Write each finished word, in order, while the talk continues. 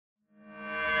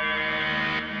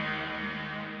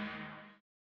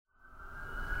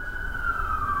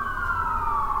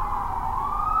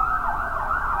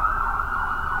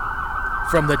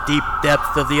from the deep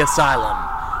depths of the asylum.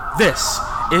 This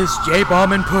is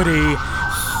Jbomb and Puddy.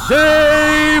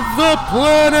 Save the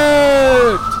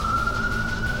planet!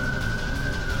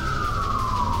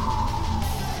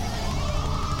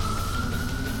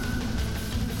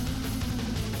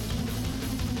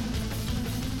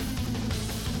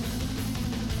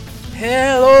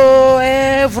 Hello,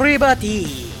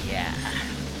 everybody.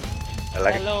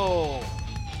 Hello.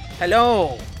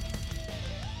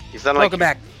 Welcome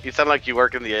back. You sound like you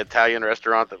work in the Italian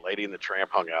restaurant that Lady and the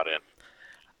Tramp hung out in.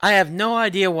 I have no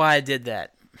idea why I did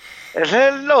that.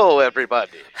 Hello,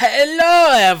 everybody.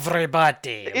 Hello,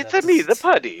 everybody. It's me, the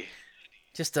Puddy.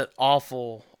 Just an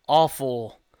awful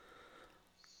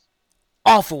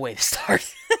way to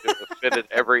start. We've offended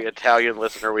every Italian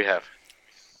listener we have.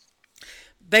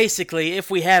 Basically, if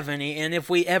we have any, and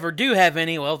if we ever do have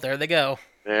any, well, there they go.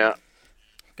 Yeah.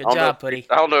 Good job, Puddy.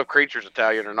 I don't know if Creature's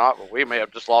Italian or not, but we may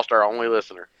have just lost our only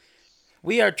listener.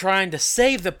 We are trying to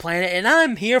save the planet, and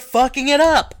I'm here fucking it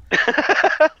up.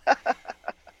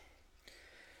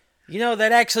 You know,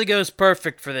 that actually goes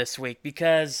perfect for this week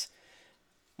because,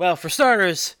 well, for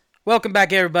starters, welcome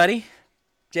back, everybody.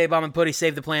 Jbomb and Puddy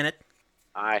Save the Planet.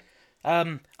 Hi.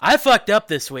 I fucked up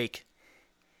this week.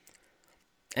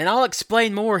 And I'll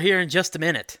explain more here in just a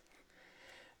minute.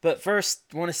 But first,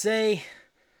 I want to say,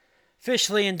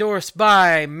 officially endorsed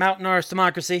by Mountain Arts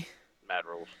Democracy. Mad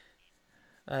Rules.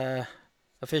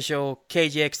 Official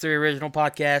KGX3 original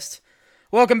podcast.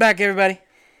 Welcome back, everybody.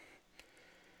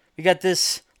 We got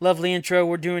this lovely intro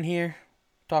we're doing here.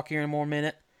 Talk here in more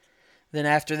minute. Then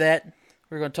after that,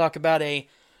 we're going to talk about a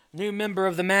new member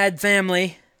of the Mad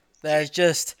family that has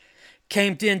just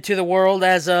came into the world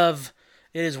as of...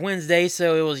 It is Wednesday,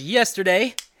 so it was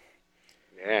yesterday.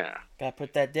 Yeah. Gotta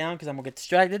put that down because I'm going to get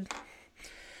distracted.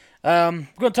 We're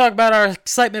going to talk about our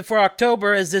excitement for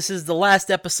October as this is the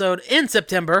last episode in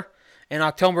September. And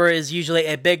October is usually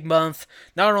a big month,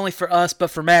 not only for us,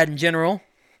 but for Mad in general.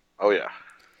 Oh, yeah.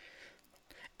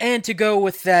 And to go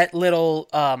with that little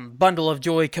bundle of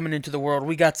joy coming into the world,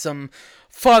 we got some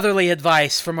fatherly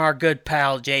advice from our good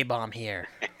pal J-Bomb here.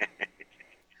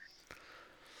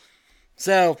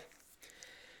 So...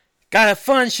 got a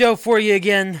fun show for you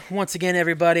once again,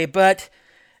 everybody, but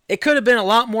it could have been a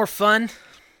lot more fun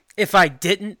if I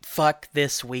didn't fuck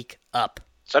this week up.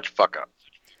 Such fuck up.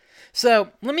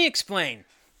 So, let me explain.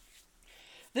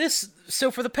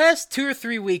 So for the past 2 or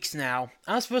 3 weeks now,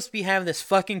 I was supposed to be having this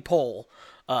fucking poll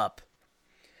up.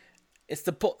 It's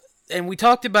the poll, and we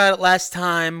talked about it last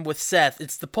time with Seth.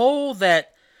 It's the poll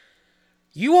that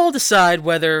you all decide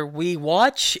whether we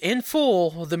watch in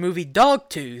full the movie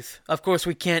Dogtooth. Of course,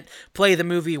 we can't play the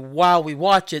movie while we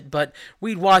watch it, but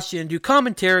we'd watch it and do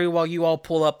commentary while you all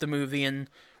pull up the movie and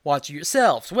watch it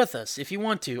yourselves with us if you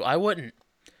want to. I wouldn't.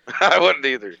 I wouldn't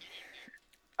either.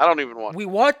 I don't even want We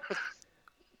watch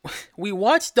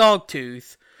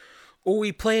Dogtooth, or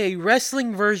we play a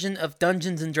wrestling version of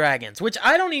Dungeons and Dragons, which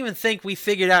I don't even think we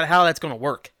figured out how that's going to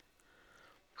work.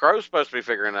 Crow's supposed to be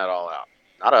figuring that all out,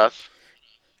 not us.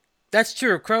 That's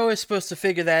true. Crow is supposed to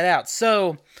figure that out.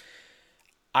 So,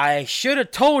 I should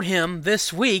have told him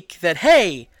this week that,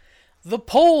 hey, the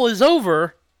poll is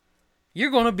over.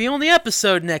 You're going to be on the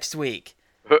episode next week.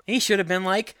 He should have been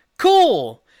like,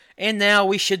 cool. And now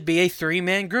we should be a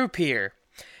 3-man group here.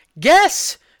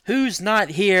 Guess who's not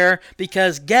here?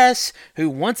 Because guess who,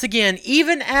 once again,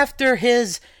 even after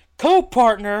his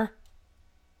co-partner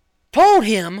told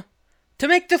him to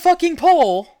make the fucking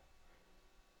poll...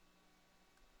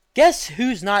 guess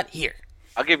who's not here?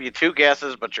 I'll give you 2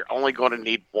 guesses, but you're only going to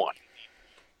need 1.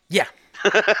 Yeah.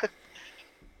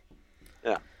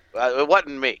 Yeah. It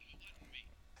wasn't me.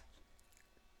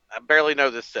 I barely know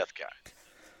this Seth guy.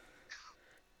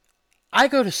 I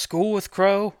go to school with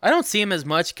Crow. I don't see him as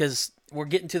much because we're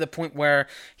getting to the point where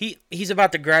he's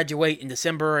about to graduate in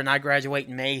December and I graduate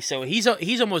in May, so he's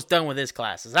almost done with his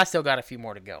classes. I still got a few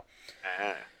more to go.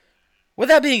 With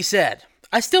that being said,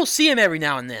 I still see him every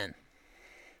now and then.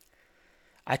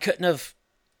 I couldn't have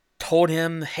told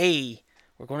him, hey,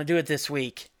 we're going to do it this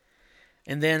week.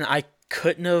 And then I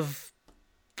couldn't have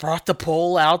brought the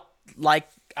poll out like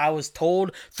I was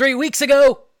told 3 weeks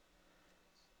ago.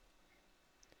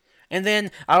 And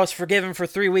then I was forgiven for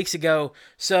 3 weeks ago.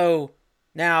 So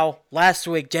now, last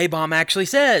week, J-Bomb actually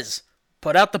says,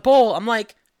 put out the poll. I'm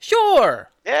like,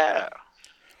 sure. Yeah.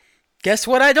 Guess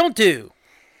what I don't do?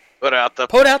 Put out the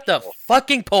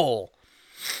fucking poll.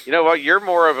 You know what? You're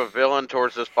more of a villain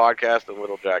towards this podcast than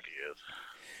Little Jackie is.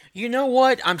 You know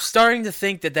what? I'm starting to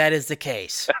think that is the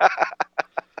case.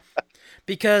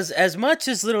 Because as much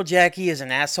as Little Jackie is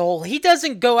an asshole, he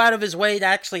doesn't go out of his way to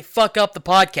actually fuck up the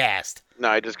podcast.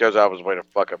 No, he just goes out of his way to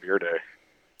fuck up your day.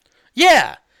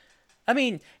 Yeah. I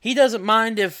mean, he doesn't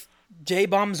mind if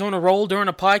J-Bomb's on a roll during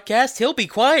a podcast. He'll be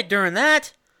quiet during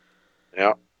that.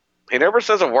 Yeah. He never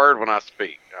says a word when I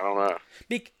speak. I don't know.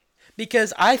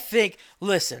 Because I think,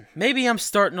 listen, maybe I'm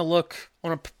starting to look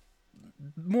on a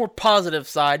more positive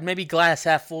side, maybe glass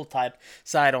half full type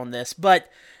side on this, but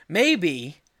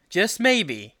maybe, just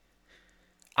maybe,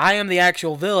 I am the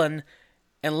actual villain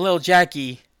and Lil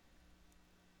Jackie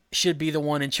should be the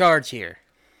one in charge here.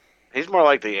 He's more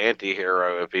like the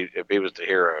anti-hero if he was the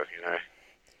hero, you know.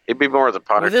 He'd be more of the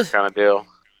Punisher kind of deal.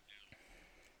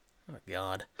 Oh,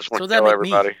 God. Just want to kill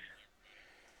everybody.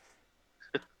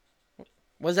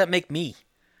 What does that make me?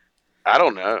 I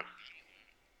don't know.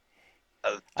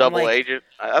 A double agent?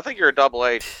 I think you're a double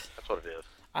agent. That's what it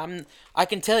is. I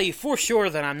can tell you for sure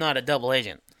that I'm not a double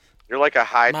agent. You're like a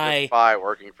high-tech spy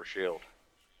working for S.H.I.E.L.D.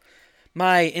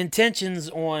 My intentions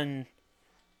on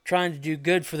trying to do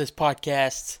good for this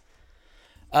podcast,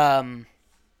 they're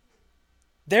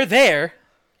there.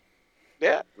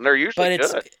 Yeah, and they're usually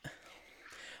good.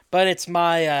 But it's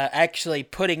my actually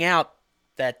putting out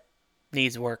that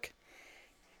needs work.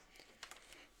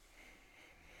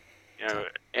 You know,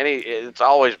 it's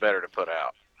always better to put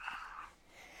out.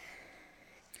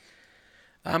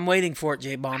 I'm waiting for it,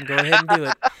 J-Bomb. Go ahead and do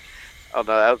it. Oh no,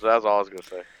 that was all I was gonna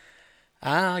say.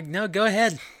 No, go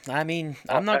ahead. I mean,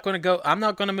 I'm not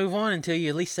gonna move on until you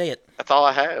at least say it. That's all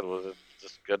I had. Was it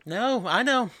just good? No, I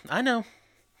know.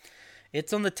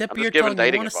 It's on the tip of your tongue.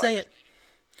 You want to say it.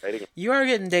 You are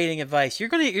getting dating advice.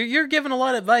 You're giving a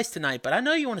lot of advice tonight, but I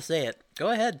know you want to say it.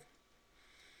 Go ahead.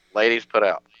 Ladies, put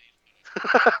out.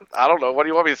 I don't know. What do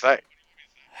you want me to say?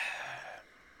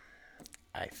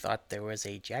 I thought there was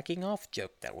a jacking off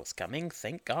joke that was coming.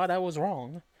 Thank God I was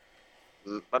wrong.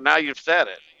 But now you've said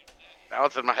it. Now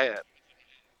it's in my head.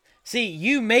 See,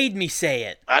 you made me say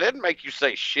it. I didn't make you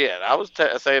say shit. I was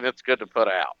saying it's good to put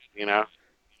out, you know?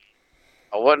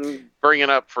 I wasn't bringing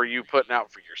up for you putting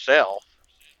out for yourself.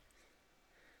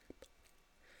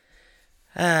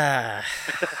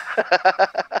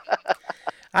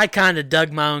 I kind of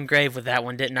dug my own grave with that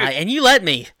one, didn't I? And you let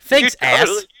me. Thanks, you ass.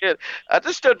 Totally did. I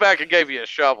just stood back and gave you a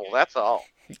shovel. That's all.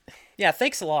 Yeah,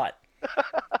 thanks a lot.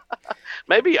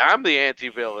 Maybe I'm the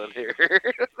anti-villain here.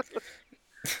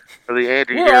 Or the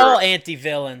anti-hero. We're all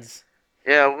anti-villains.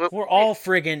 Yeah. We're all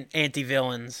friggin'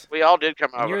 anti-villains. We all did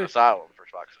come out of an asylum, for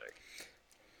fuck's sake.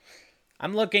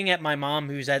 I'm looking at my mom,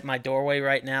 who's at my doorway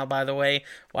right now, by the way,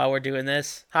 while we're doing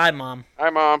this. Hi, Mom.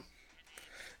 Hi, Mom.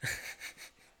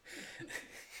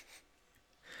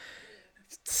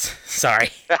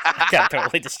 Sorry. I got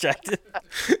totally distracted.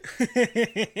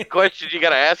 The question you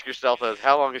got to ask yourself is,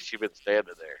 how long has she been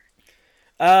standing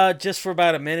there? Just for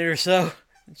about a minute or so.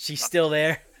 She's still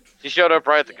there. She showed up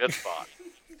right at the good spot.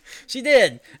 She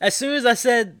did. As soon as I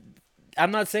said, I'm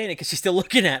not saying it because she's still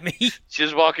looking at me. She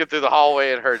was walking through the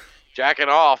hallway and heard jacking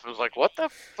off and was like, what the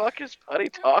fuck is Puddy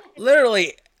talking?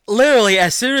 Literally,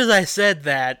 as soon as I said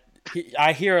that,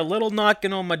 I hear a little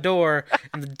knocking on my door,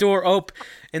 and the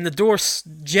door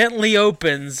gently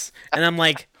opens, and I'm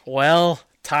like, well,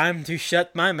 time to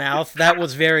shut my mouth. That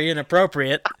was very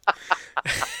inappropriate.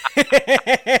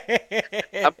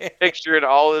 I'm picturing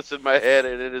all this in my head,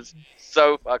 and it is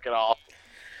so fucking awful.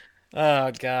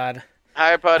 Oh, God.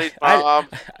 Hi, Puddy's mom.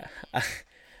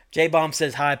 J-Bomb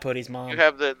says hi, Puddy's mom. You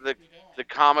have the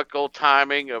comical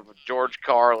timing of George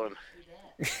Carlin.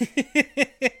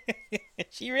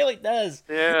 She really does.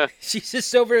 Yeah. She's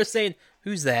just over there saying,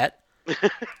 who's that?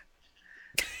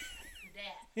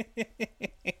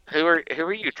 Who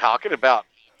are you talking about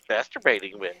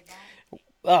masturbating with?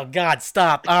 Oh, God,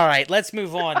 stop. All right, let's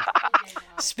move on.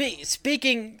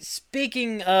 Speaking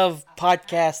of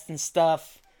podcasts and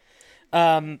stuff,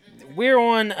 we're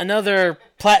on another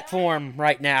platform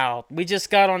right now. We just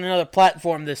got on another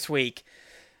platform this week.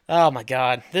 Oh, my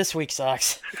God. This week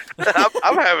sucks.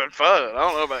 I'm having fun. I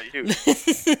don't know about you.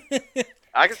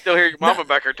 I can still hear your mama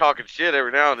back there talking shit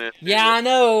every now and then. Yeah, I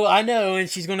know. And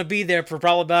she's going to be there for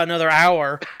probably about another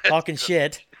hour talking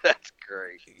shit. That's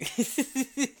great.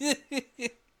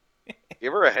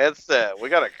 Give her a headset. We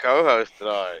got a co-host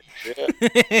tonight.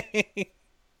 Shit.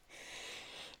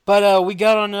 But we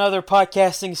got on another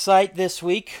podcasting site this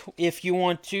week. If you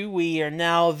want to, we are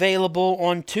now available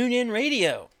on TuneIn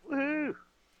Radio. Woohoo.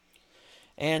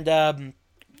 And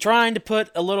trying to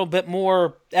put a little bit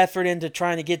more effort into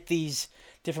trying to get these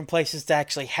different places to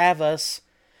actually have us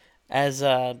as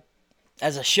a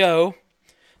show.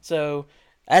 So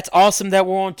that's awesome that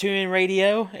we're on TuneIn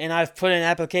Radio, and I've put in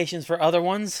applications for other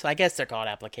ones. I guess they're called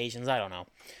applications. I don't know.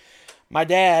 My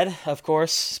dad, of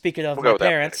course, speaking of my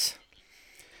parents.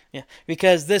 Yeah,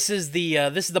 because this is the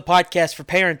podcast for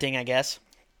parenting, I guess.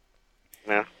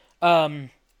 Yeah.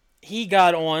 he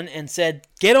got on and said,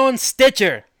 "Get on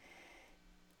Stitcher."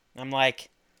 I'm like,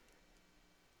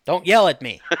 don't yell at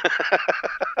me.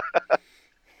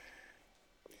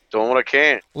 Doing what I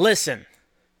can. Listen,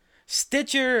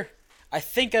 Stitcher, I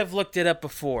think I've looked it up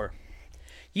before.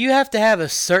 You have to have a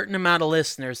certain amount of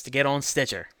listeners to get on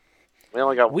Stitcher. We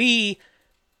only got... We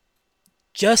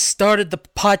just started the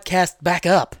podcast back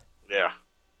up. Yeah.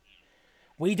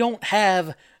 We don't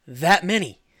have that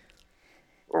many.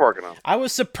 We're working on it. I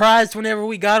was surprised whenever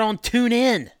we got on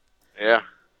TuneIn. Yeah.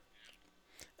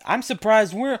 I'm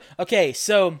surprised we're... Okay,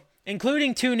 so,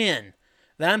 including TuneIn,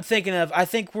 that I'm thinking of, I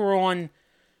think we're on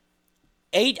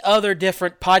 8 other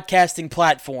different podcasting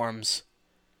platforms.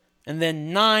 And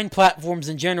then 9 platforms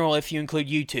in general if you include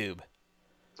YouTube.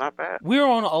 Not bad. We're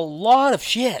on a lot of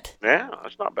shit. Yeah,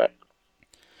 that's not bad.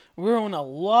 We're on a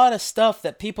lot of stuff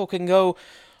that people can go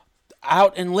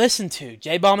out and listen to.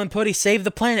 Jbomb and Puddy Save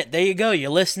the Planet. There you go. You're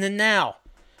listening now.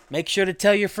 Make sure to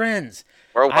tell your friends.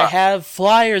 I have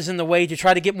flyers in the way to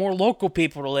try to get more local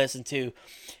people to listen to.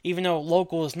 Even though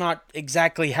local is not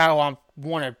exactly how I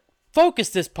want to focus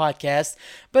this podcast.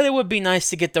 But it would be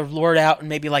nice to get the word out and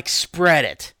maybe like spread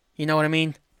it. You know what I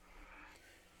mean?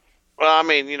 Well, I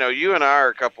mean, you know, you and I are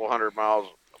a couple 100 miles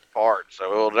apart,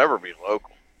 so it'll never be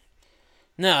local.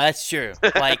 No, that's true.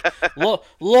 Like,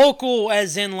 local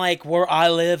as in, like, where I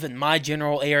live in my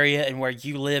general area and where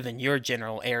you live in your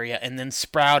general area, and then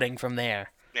sprouting from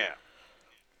there. Yeah.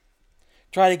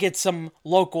 Try to get some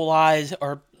local ears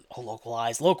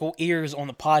on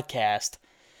the podcast.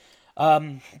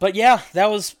 But yeah,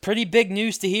 that was pretty big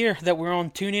news to hear that we're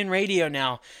on TuneIn Radio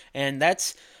now. And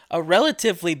that's a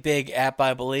relatively big app,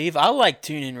 I believe. I like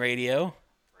TuneIn Radio.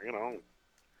 Bring it on.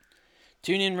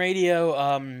 TuneIn Radio,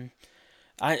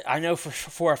 I know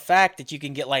for a fact that you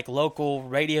can get like local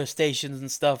radio stations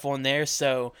and stuff on there.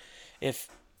 So if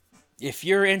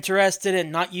you're interested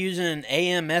in not using an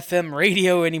AM FM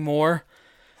radio anymore,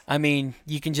 I mean,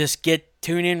 you can just get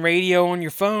TuneIn Radio on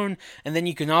your phone, and then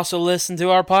you can also listen to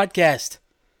our podcast.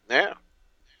 Yeah.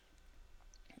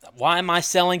 Why am I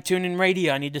selling TuneIn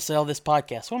Radio? I need to sell this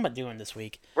podcast. What am I doing this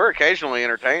week? We're occasionally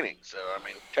entertaining, so I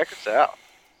mean, check us out.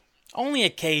 Only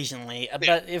occasionally,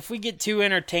 but if we get too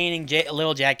entertaining,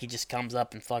 Little Jackie just comes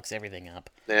up and fucks everything up.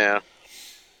 Yeah.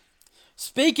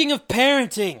 Speaking of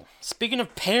parenting, speaking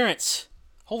of parents,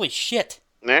 holy shit.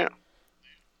 Yeah.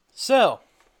 So,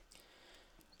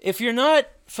 if you're not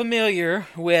familiar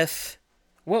with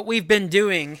what we've been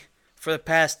doing for the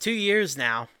past 2 years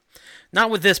now, not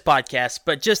with this podcast,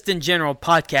 but just in general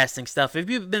podcasting stuff. If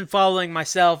you've been following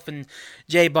myself and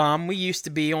Jbomb, we used to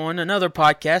be on another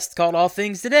podcast called All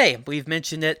Things Today. We've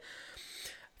mentioned it a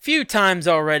few times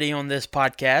already on this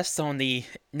podcast, on the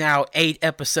now 8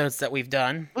 episodes that we've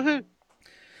done. Woohoo.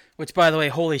 Which, by the way,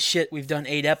 holy shit, we've done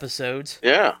 8 episodes.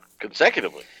 Yeah,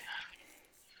 consecutively.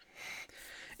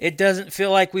 It doesn't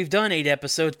feel like we've done 8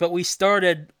 episodes, but we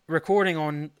started recording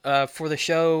on for the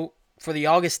show, for the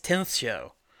August 10th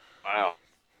show. Wow.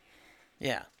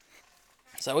 Yeah.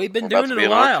 So we've been doing it a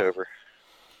while. October.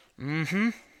 Mm-hmm.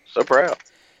 So proud.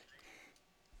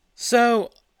 So,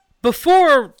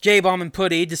 before Jbomb and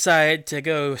Puddy decided to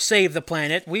go save the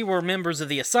planet, we were members of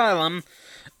the Asylum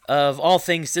of All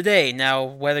Things Today. Now,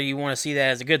 whether you want to see that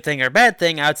as a good thing or a bad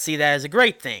thing, I would see that as a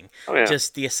great thing. Oh, yeah.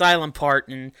 Just the Asylum part,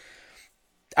 and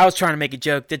I was trying to make a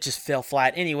joke that just fell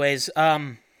flat. Anyways,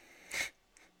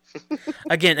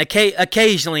 again,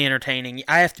 occasionally entertaining.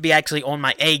 I have to be actually on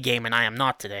my A game, and I am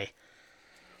not today.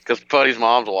 Because Puddy's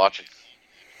mom's watching.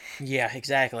 Yeah,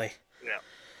 exactly. Yeah.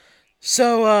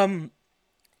 So,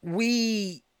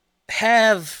 we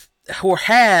have or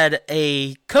had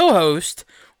a co-host,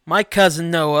 my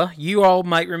cousin Noah. You all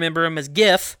might remember him as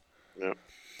GIF.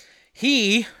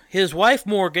 Yeah. His wife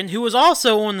Morgan, who was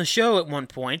also on the show at one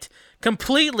point,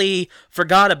 completely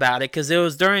forgot about it because it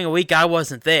was during a week I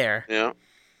wasn't there. Yeah.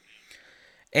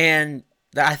 And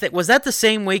I think, was that the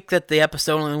same week that the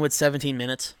episode only went 17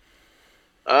 minutes?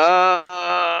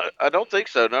 I don't think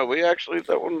so. No, we actually,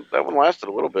 that one lasted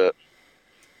a little bit.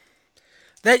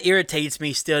 That irritates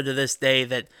me still to this day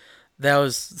that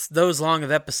was those long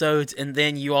of episodes, and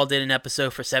then you all did an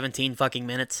episode for 17 fucking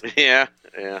minutes. Yeah.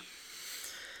 Drop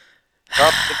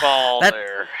the ball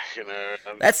there, you know.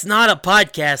 That's not a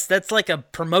podcast. That's like a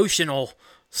promotional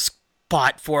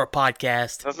spot for a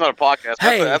podcast. That's not a podcast.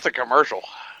 Hey. That's a commercial.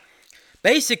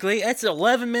 Basically, that's an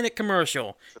 11-minute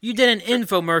commercial. You did an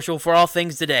infomercial for All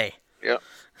Things Today. Yeah.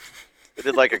 We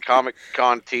did like a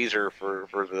Comic-Con teaser for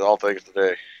the All Things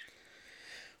Today.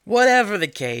 Whatever the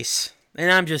case, and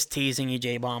I'm just teasing you,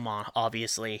 J-Bomb,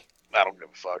 obviously. I don't give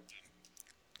a fuck.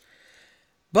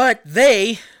 But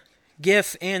they,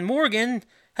 GIF and Morgan,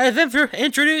 have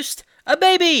introduced a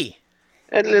baby.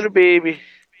 And little baby.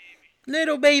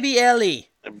 Little baby Ellie.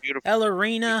 A beautiful.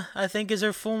 Ellerina, I think is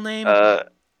her full name.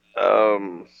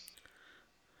 Um.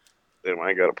 Damn, I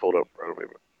ain't got it pulled up in front of me.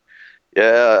 But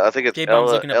yeah, I think it's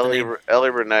J-Bomb's looking up the name.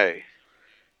 Ellie Renee.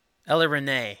 Ellie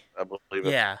Renee. I believe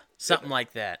it. Yeah, something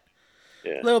like that.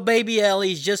 Yeah. Little baby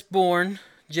Ellie's just born,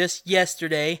 just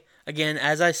yesterday. Again,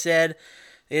 as I said,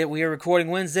 we are recording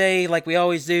Wednesday like we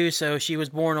always do, so she was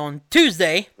born on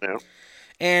Tuesday. Yeah.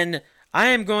 And I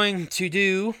am going to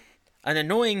do an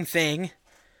annoying thing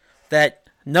that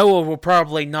Noah will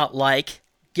probably not like,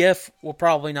 Gif will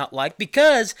probably not like,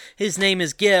 because his name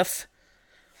is Gif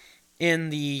in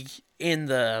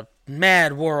the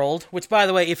mad world. Which, by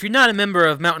the way, if you're not a member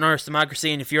of Mountain Artist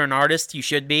Democracy, and if you're an artist, you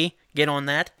should be. Get on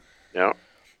that. Yeah.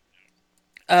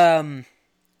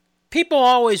 People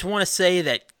always want to say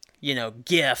that,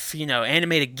 GIF,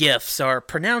 animated GIFs are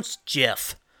pronounced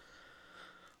GIF.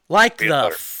 Like Peanut the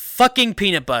butter. fucking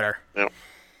peanut butter. Yeah.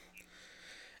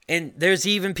 And there's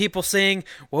even people saying,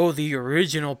 well, the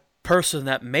original person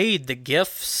that made the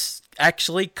GIFs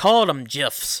actually called them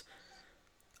GIFs.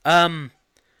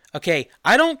 Okay,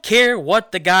 I don't care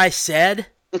what the guy said.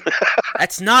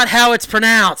 That's not how it's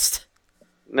pronounced.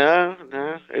 No.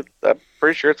 I'm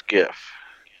pretty sure it's GIF.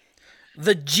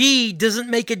 The G doesn't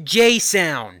make a J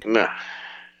sound. No.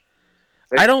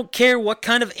 I don't care what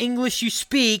kind of English you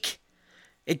speak.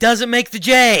 It doesn't make the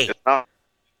J. It's not.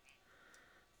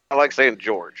 I like saying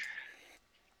George.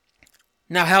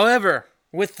 Now, however,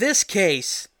 with this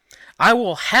case, I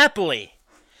will happily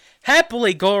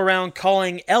go around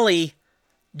calling Ellie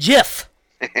Jiff.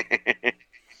 And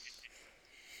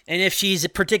if she's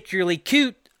particularly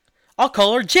cute, I'll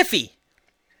call her Jiffy.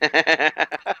 It's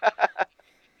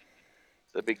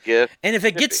a big gift. And if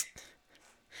it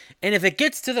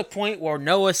gets to the point where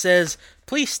Noah says,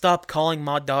 "Please stop calling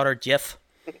my daughter Jiff,"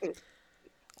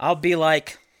 I'll be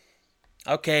like,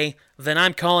 "Okay, then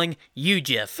I'm calling you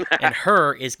Jiff, and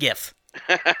her is Gif."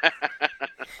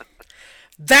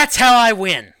 That's how I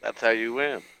win. That's how you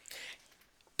win.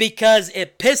 Because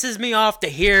it pisses me off to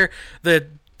hear the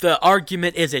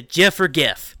argument, is it Jiff or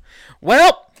Gif?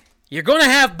 Well, you're going to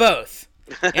have both.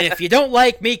 And if you don't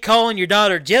like me calling your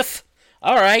daughter Jiff,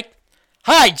 all right.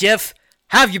 Hi, Jiff.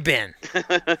 How have you been?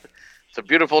 It's a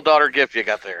beautiful daughter gift you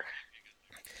got there.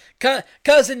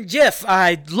 Cousin Jiff,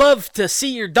 I'd love to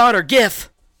see your daughter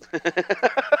Gif.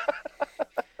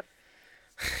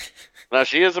 Now,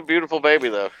 she is a beautiful baby,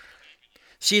 though.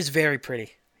 She is very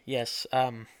pretty. Yes.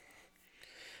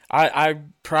 I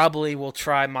probably will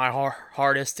try my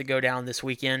hardest to go down this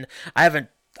weekend. I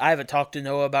haven't talked to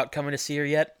Noah about coming to see her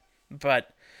yet,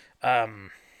 but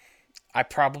I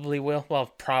probably will.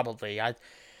 Well, probably. I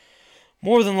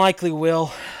more than likely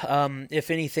will. If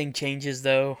anything changes,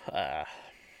 though,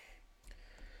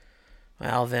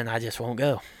 well, then I just won't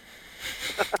go.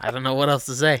 I don't know what else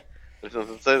to say. There's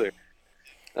nothing to say there.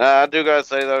 I do gotta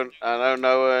say though, I know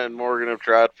Noah and Morgan have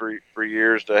tried for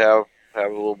years to have a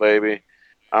little baby.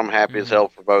 I'm happy as hell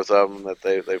for both of them that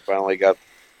they finally got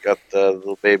the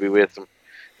little baby with them,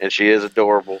 and she is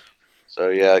adorable. So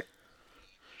yeah,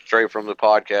 straight from the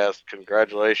podcast,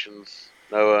 congratulations,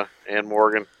 Noah and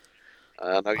Morgan.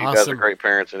 I know you guys are great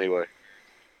parents anyway.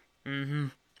 Mm-hmm.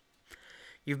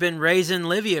 You've been raising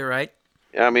Livia, right?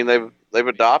 Yeah, I mean they've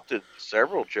adopted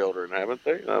several children, haven't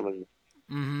they? I mean.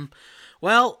 Mm-hmm.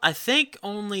 Well, I think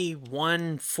only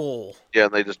one full. Yeah,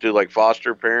 and they just do like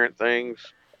foster parent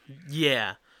things.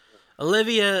 Yeah,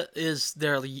 Olivia is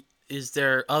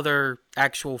their other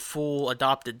actual full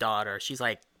adopted daughter. She's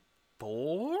like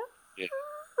 4,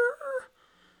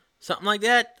 something like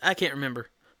that. I can't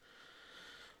remember.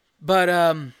 But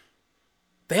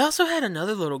they also had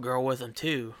another little girl with them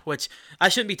too, which I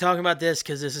shouldn't be talking about this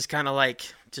because this is kind of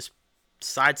like just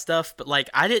side stuff. But like,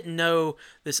 I didn't know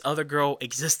this other girl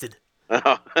existed.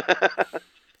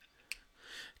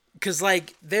 Because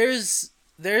like there's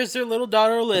their little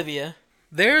daughter Olivia,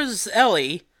 there's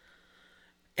Ellie,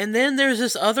 and then there's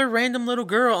this other random little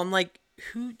girl. I'm like,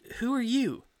 who are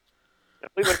you?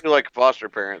 We would do like a foster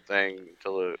parent thing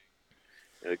until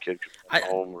the kid could come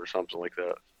home or something like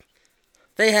that.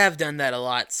 They have done that a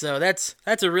lot, so that's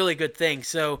a really good thing.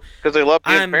 So because they love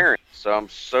being parents, so I'm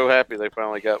so happy they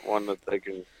finally got one that they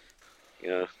can,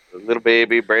 a little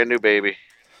baby, brand new baby.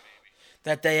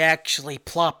 That they actually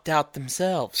plopped out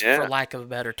themselves, for lack of a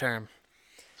better term.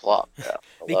 Plop, yeah.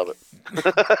 I love it.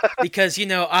 Because,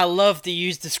 I love to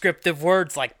use descriptive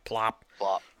words like plop.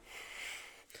 Plop.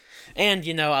 And,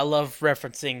 I love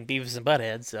referencing Beavis and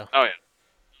Butthead, so. Oh, yeah.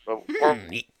 But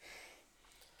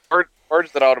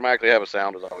words that automatically have a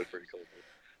sound is always pretty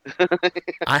cool.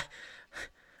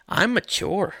 I'm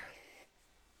mature.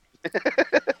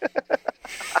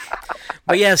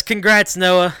 But yes, congrats,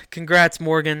 Noah. Congrats,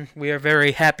 Morgan. We are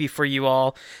very happy for you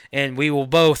all, and we will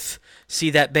both see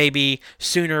that baby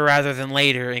sooner rather than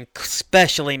later, and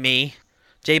especially me.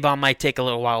 J-Bomb might take a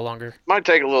little while longer. Might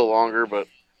take a little longer, but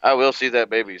I will see that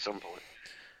baby at some point.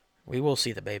 We will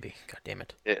see the baby. God damn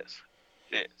it. Yes.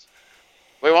 Yes.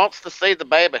 We wants to see the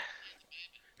baby.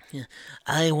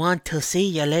 I want to see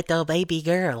your little baby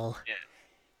girl. Yeah.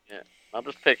 Yeah. Not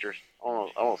just pictures. I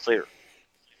want to see her.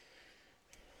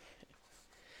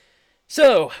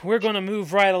 So, we're going to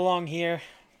move right along here.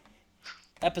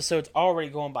 Episode's already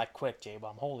going by quick,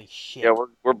 J-Bomb. Holy shit. Yeah,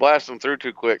 we're blasting through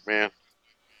too quick, man.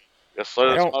 Just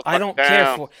slow this I motherfucker don't down.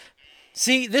 care for.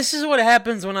 See, this is what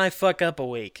happens when I fuck up a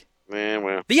week. Man,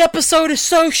 well. The episode is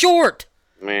so short.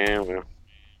 Man, well.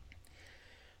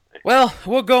 Well,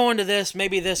 we'll go into this.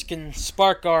 Maybe this can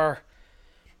spark our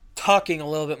talking a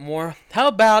little bit more. How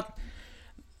about,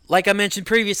 like I mentioned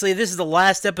previously, this is the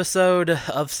last episode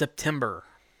of September.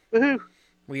 Woohoo.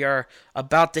 We are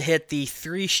about to hit the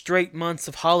 3 straight months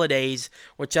of holidays,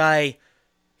 which I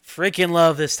freaking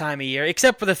love this time of year,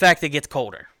 except for the fact that it gets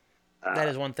colder. That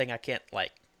is one thing I can't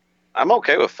like. I'm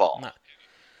okay with fall. No.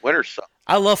 Winter sucks.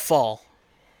 I love fall.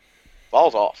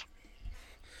 Fall's awesome.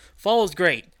 Fall is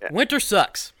great. Yeah. Winter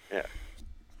sucks. Yeah.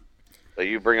 So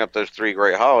you bring up those 3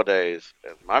 great holidays,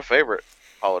 and my favorite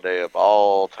holiday of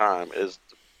all time is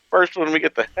the first one we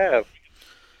get to have.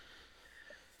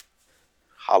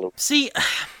 Halloween. See,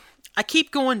 I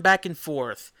keep going back and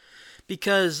forth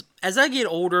because as I get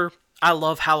older, I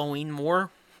love Halloween more.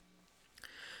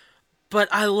 But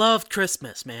I love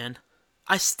Christmas, man.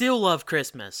 I still love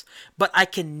Christmas. But I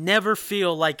can never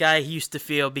feel like I used to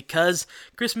feel because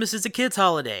Christmas is a kid's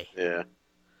holiday. Yeah.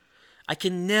 I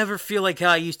can never feel like how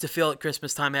I used to feel at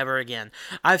Christmas time ever again.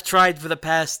 I've tried for the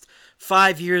past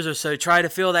 5 years or so, try to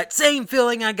feel that same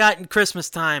feeling I got in Christmas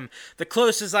time. The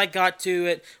closest I got to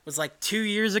it was like 2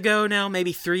 years ago now,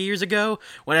 maybe 3 years ago,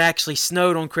 when it actually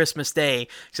snowed on Christmas Day.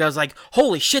 So I was like,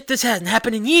 holy shit, this hasn't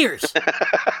happened in years.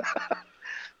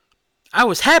 I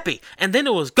was happy, and then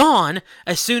it was gone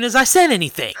as soon as I said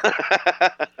anything.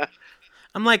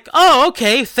 I'm like, oh,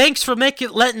 okay, thanks for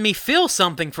letting me feel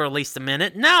something for at least a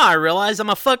minute. Now I realize I'm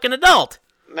a fucking adult.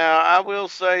 Now I will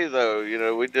say though,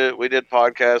 we did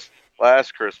podcasts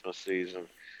last Christmas season,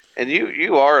 and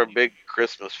you are a big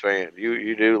Christmas fan.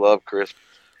 You do love Christmas.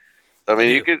 I mean,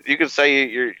 you could say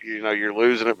you're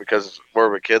losing it because it's more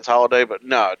of a kid's holiday, but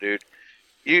no, dude,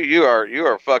 you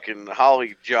are fucking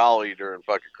holly jolly during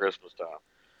fucking Christmas time.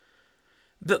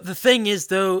 The thing is,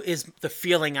 though, is the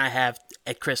feeling I have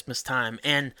at Christmas time.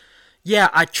 And, yeah,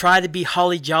 I try to be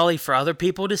holly jolly for other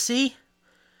people to see.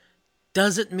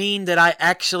 Doesn't mean that I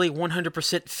actually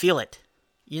 100% feel it.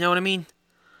 You know what I mean?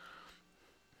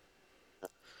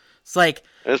 It's like...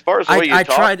 And as far as the way you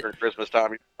talk during Christmas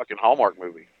time, you're a fucking Hallmark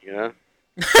movie, you know?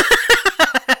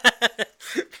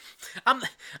 I'm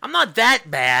not that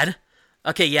bad.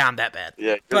 Okay, yeah, I'm that bad.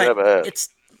 Yeah, you're that bad.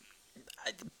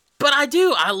 But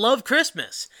I love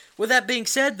Christmas. With that being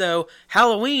said, though,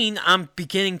 Halloween, I'm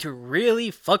beginning to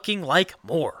really fucking like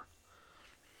more.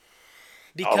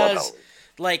 Because,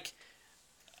 like,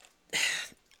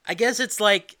 I guess it's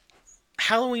like,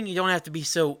 Halloween, you don't have to be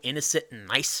so innocent and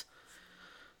nice.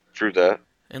 True that.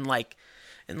 And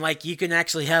you can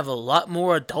actually have a lot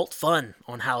more adult fun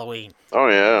on Halloween. Oh,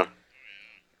 yeah.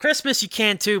 Christmas, you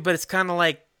can too, but it's kind of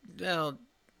like, well,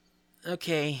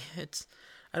 okay,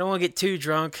 I don't want to get too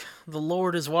drunk. The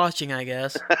Lord is watching, I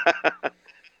guess.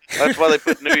 That's why they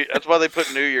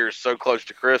put New Year's so close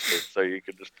to Christmas, so you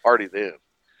could just party then.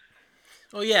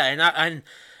 Oh yeah, and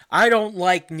I don't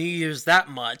like New Year's that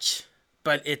much,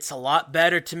 but it's a lot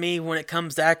better to me when it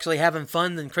comes to actually having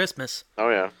fun than Christmas. Oh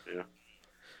yeah.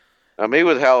 Now me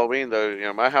with Halloween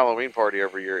though, my Halloween party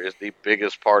every year is the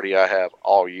biggest party I have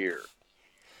all year.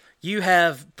 You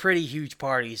have pretty huge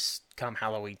parties come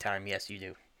Halloween time, yes you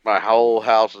do. My whole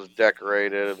house is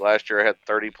decorated. Last year I had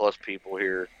 30 plus people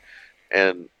here,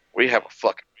 and we have a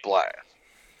fucking blast.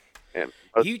 And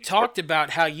you talked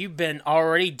about how you've been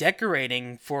already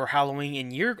decorating for Halloween,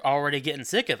 and you're already getting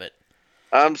sick of it.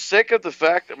 I'm sick of the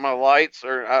fact that my lights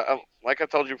are, like I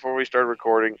told you before we started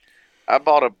recording, I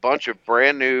bought a bunch of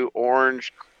brand new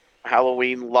orange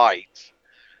Halloween lights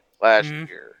last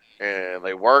year. And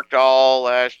they worked all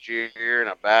last year, and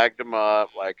I bagged them up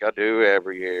like I do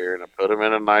every year, and I put them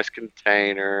in a nice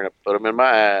container, and I put them in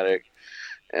my attic,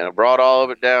 and I brought all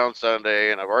of it down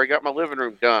Sunday, and I've already got my living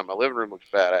room done. My living room looks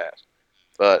badass.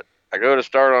 But I go to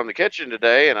start on the kitchen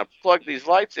today, and I plug these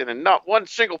lights in, and not one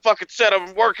single fucking set of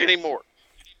them work anymore.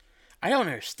 I don't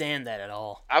understand that at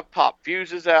all. I've popped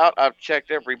fuses out. I've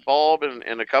checked every bulb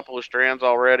in a couple of strands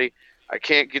already. I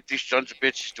can't get these sons of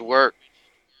bitches to work.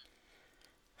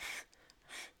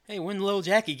 Hey, when did little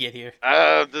Jackie get here?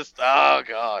 Oh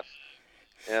god.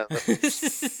 Yeah,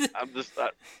 I'm just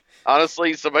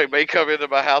honestly, somebody may come into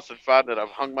my house and find that I've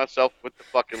hung myself with the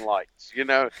fucking lights. You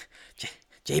know.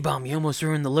 J-Bomb, you almost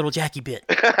ruined the little Jackie bit.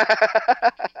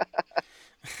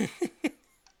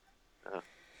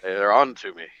 They're on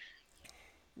to me.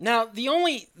 Now, the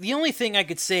only thing I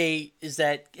could say is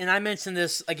that, and I mentioned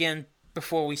this again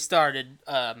before we started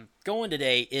going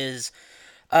today, is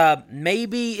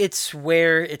maybe it's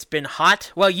where it's been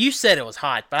hot. Well, you said it was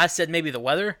hot, but I said maybe the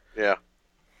weather. Yeah.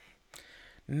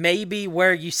 Maybe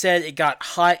where you said it got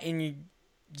hot in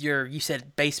you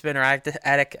said basement or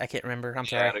attic. I can't remember. I'm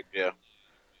sorry. Attic, yeah.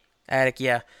 Attic,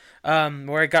 yeah.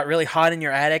 Where it got really hot in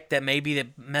your attic, that maybe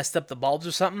that messed up the bulbs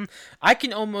or something. I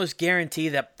can almost guarantee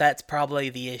that that's probably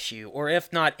the issue, or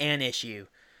if not an issue,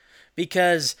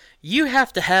 because you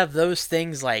have to have those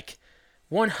things like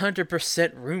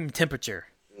 100% room temperature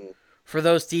for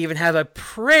those to even have a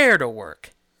prayer to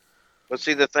work. But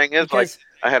see, the thing is, because,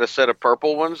 I had a set of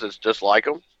purple ones that's just like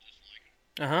them.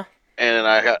 Uh-huh. And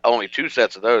I got only 2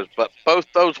 sets of those, but both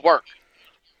those work.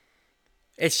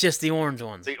 It's just the orange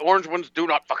ones. The orange ones do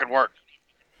not fucking work.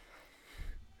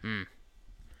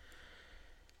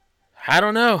 I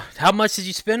don't know. How much did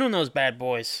you spend on those bad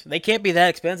boys? They can't be that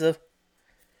expensive.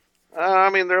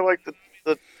 I mean, they're like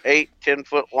the 8-10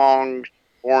 foot long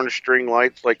orange string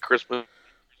lights, like Christmas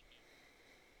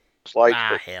lights,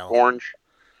 but hell. orange.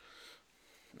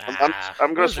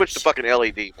 I'm going to switch to fucking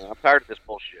LED, man. I'm tired of this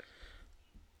bullshit.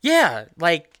 Yeah,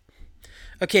 like,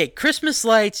 okay, Christmas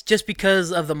lights, just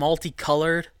because of the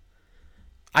multicolored,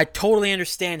 I totally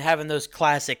understand having those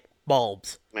classic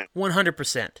bulbs.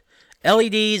 100%.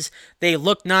 LEDs, they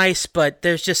look nice, but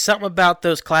there's just something about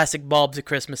those classic bulbs at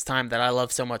Christmas time that I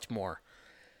love so much more.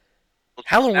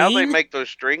 Halloween? Now they make those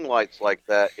string lights like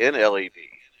that in LED.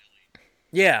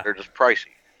 Yeah. They're just pricey.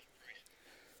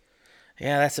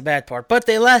 Yeah, that's the bad part. But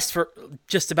they last for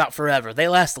just about forever. They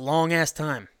last a long-ass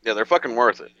time. Yeah, they're fucking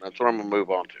worth it. That's what I'm going to move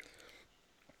on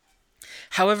to.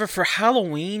 However, for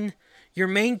Halloween, your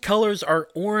main colors are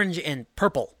orange and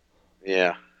purple.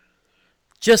 Yeah.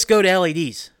 Just go to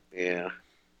LEDs. Yeah.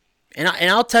 And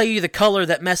I'll tell you the color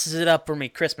that messes it up for me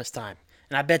Christmas time.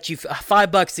 And I bet you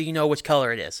 $5 that you know which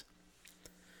color it is.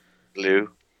 Blue.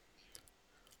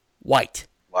 White.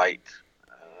 White.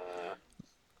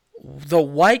 The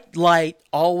white light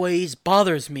always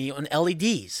bothers me on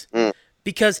LEDs.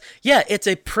 Because, yeah, it's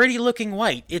a pretty looking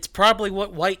white. It's probably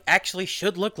what white actually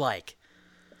should look like.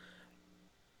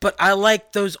 But I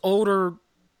like those older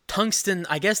tungsten,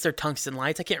 I guess they're tungsten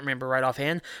lights. I can't remember right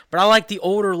offhand. But I like the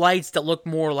older lights that look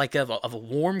more like of a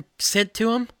warm scent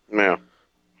to them. Yeah.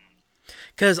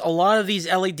 Because a lot of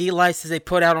these LED lights that they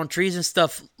put out on trees and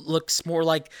stuff looks more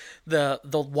like the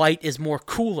white is more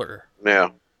cooler. Yeah.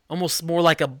 Almost more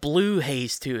like a blue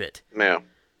haze to it. Yeah.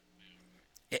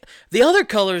 The other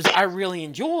colors I really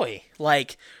enjoy.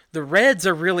 Like, the reds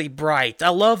are really bright. I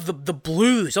love the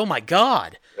blues. Oh, my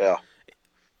God. Yeah.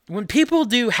 When people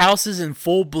do houses in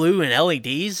full blue and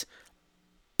LEDs,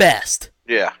 best.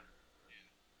 Yeah.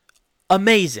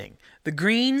 Amazing. The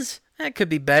greens, that could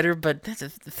be better, but I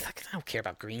don't care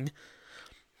about green.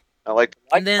 I like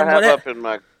the lights I have up in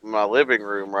my living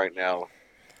room right now.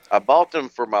 I bought them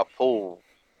for my pool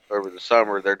over the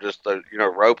summer. They're just the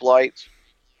rope lights.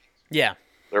 Yeah.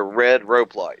 They're red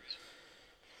rope lights.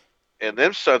 And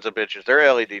them sons of bitches,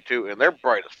 they're LED too, and they're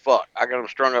bright as fuck. I got them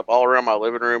strung up all around my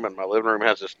living room, and my living room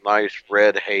has this nice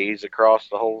red haze across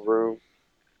the whole room.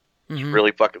 It's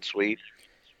really fucking sweet.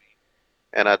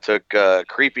 And I took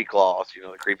creepy cloth,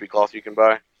 the creepy cloth you can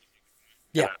buy.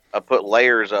 Yeah. I put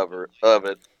layers of it.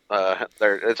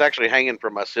 It's actually hanging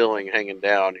from my ceiling, hanging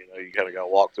down. You kind of got to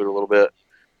walk through it a little bit.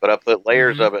 But I put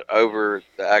layers of it over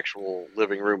the actual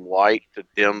living room light to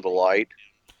dim the light.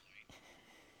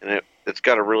 And it's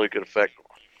got a really good effect.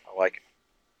 I like it.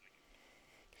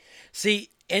 See,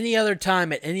 any other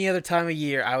time of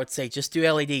year, I would say just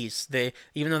do LEDs.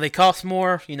 Even though they cost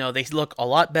more, they look a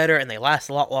lot better and they last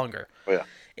a lot longer. Oh, yeah.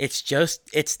 It's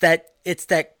that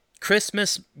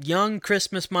young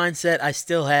Christmas mindset I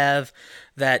still have,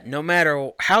 that no matter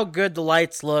how good the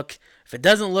lights look, if it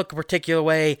doesn't look a particular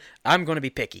way, I'm going to be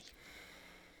picky.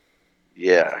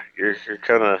 Yeah, you're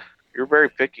very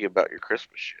picky about your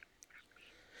Christmas shit.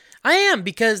 I am,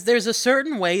 because there's a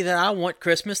certain way that I want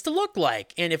Christmas to look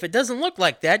like, and if it doesn't look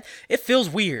like that, it feels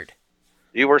weird.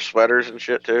 You wear sweaters and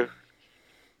shit too?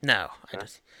 No,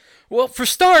 well, for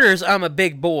starters, I'm a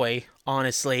big boy,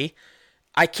 honestly.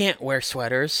 I can't wear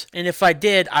sweaters, and if I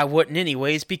did, I wouldn't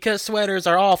anyways, because sweaters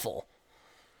are awful.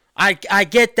 I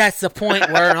get that's the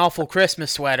point. Wear an awful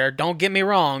Christmas sweater. Don't get me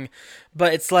wrong,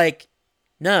 but it's like,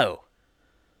 no.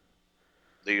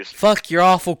 Fuck your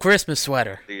awful Christmas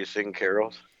sweater. Do you sing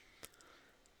carols?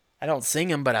 I don't sing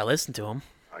them, but I listen to them.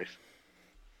 Nice.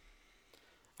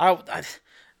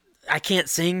 I can't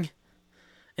sing,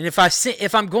 and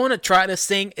if I'm going to try to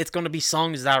sing, it's going to be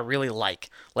songs that I really like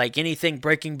anything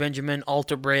Breaking Benjamin,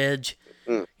 Alter Bridge.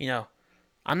 You know,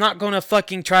 I'm not going to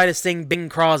fucking try to sing Bing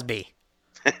Crosby.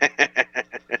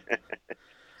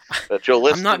 But you'll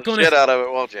listen to the shit out of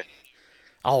it, won't you?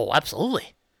 Oh,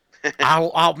 absolutely.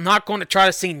 I'm not going to try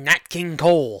to sing Nat King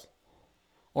Cole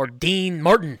or Dean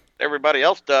Martin. Everybody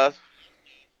else does.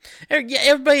 Yeah,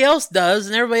 everybody else does,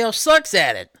 and everybody else sucks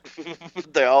at it.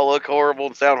 They all look horrible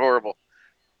and sound horrible.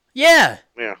 Yeah.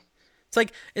 Yeah. It's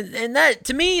like, and that,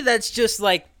 to me, that's just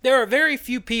like, there are very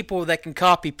few people that can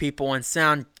copy people and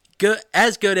sound good,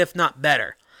 as good, if not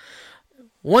better.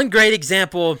 One great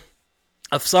example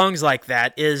of songs like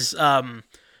that is Sound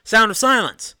of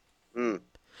Silence.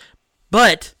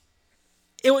 But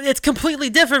it's completely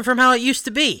different from how it used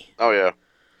to be. Oh, yeah.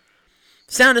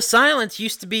 Sound of Silence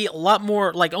used to be a lot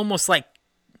more, like, almost like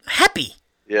happy.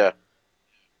 Yeah.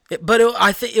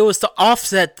 I think it was to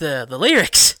offset the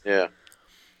lyrics. Yeah.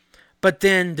 But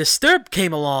then Disturbed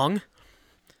came along,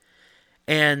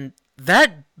 and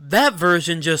that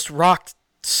version just rocked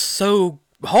so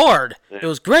hard. Yeah. It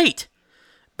was great.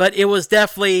 But it was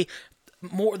definitely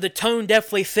more, the tone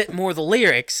definitely fit more the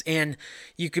lyrics, and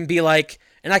you can be like,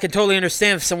 and I can totally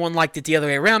understand if someone liked it the other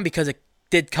way around because it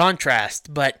did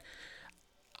contrast, but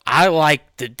I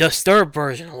like the Disturbed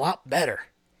version a lot better.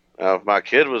 Now, if my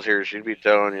kid was here, she'd be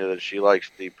telling you that she likes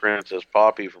the Princess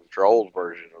Poppy from Trolls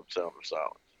version of Sound of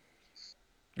Silence.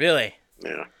 Really?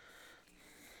 Yeah.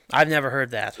 I've never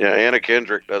heard that. Yeah, Anna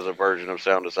Kendrick does a version of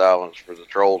Sound of Silence for the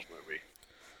Trolls movie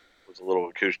with a little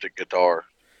acoustic guitar.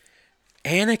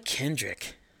 Anna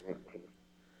Kendrick.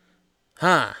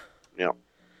 Huh. Yeah.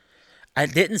 I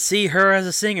didn't see her as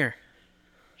a singer.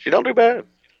 She don't do bad.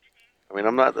 I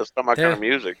mean, that's not my kind of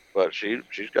music, but she's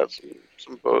got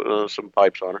some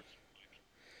pipes on her.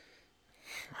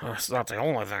 That's not the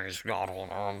only thing she's got on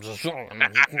her. I'm just saying.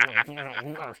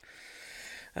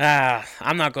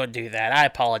 I'm not going to do that. I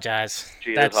apologize.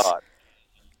 She is hot.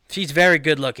 She's very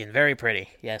good looking, very pretty.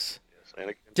 Yes.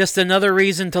 Anna just another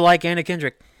reason to like Anna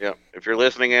Kendrick. Yeah. If you're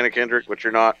listening, Anna Kendrick, but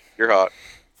you're not, you're hot.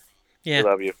 Yeah. We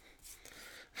love you.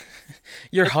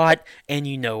 You're hot, and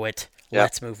you know it. Yeah.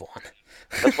 Let's move on.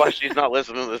 That's why she's not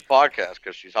listening to this podcast,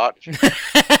 because she's hot.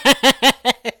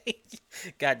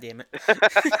 God damn it.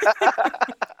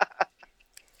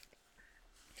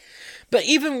 But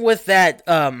even with that,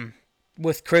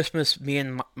 with Christmas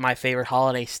being my favorite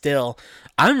holiday still,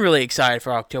 I'm really excited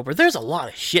for October. There's a lot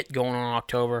of shit going on in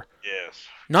October. Yes.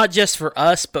 Not just for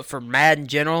us, but for MAD in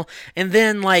general. And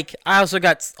then, like, I also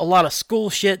got a lot of school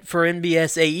shit for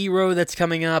NBS AERO that's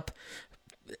coming up.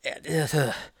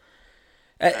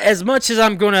 As much as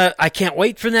I can't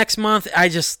wait for next month, I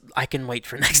can wait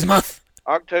for next month.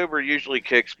 October usually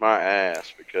kicks my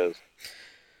ass because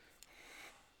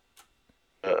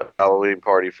Halloween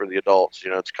party for the adults,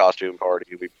 it's a costume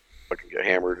party. We fucking get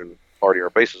hammered and party our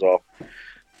faces off.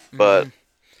 But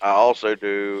I also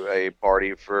do a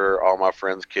party for all my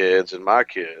friends' kids and my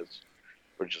kids,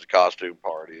 which is a costume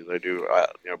party. They do,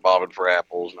 bobbing for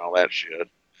apples and all that shit.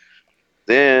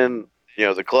 Then,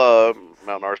 the club,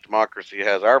 Mountain Arts Democracy,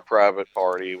 has our private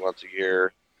party once a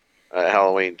year at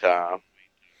Halloween time.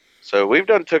 So we've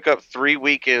took up 3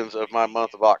 weekends of my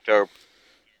month of October.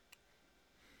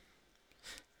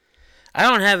 I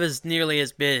don't have as nearly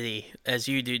as busy as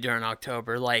you do during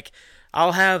October. Like,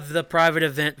 I'll have the private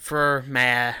event for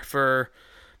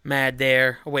Mad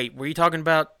there. Wait, were you talking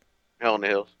about Hell in the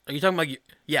Hills? Are you talking about?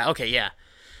 Yeah. Okay. Yeah.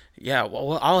 Yeah.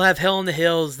 Well, I'll have Hell in the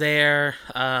Hills there.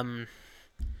 Yeah,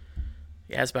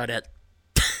 that's about it.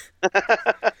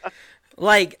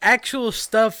 Like actual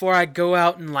stuff where I go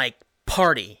out and like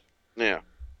party. Yeah.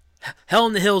 Hell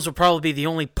in the Hills will probably be the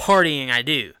only partying I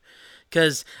do.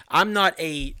 Because I'm not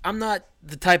the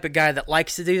type of guy that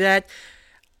likes to do that.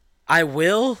 I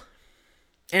will,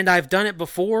 and I've done it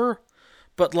before,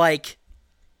 but like,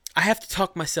 I have to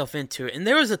talk myself into it. And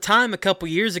there was a time a couple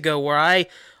years ago where I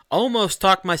almost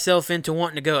talked myself into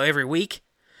wanting to go every week,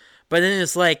 but then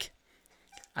it's like,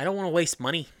 I don't want to waste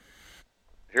money.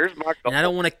 Here's my goal. And I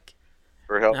don't want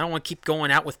to keep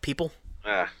going out with people.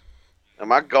 And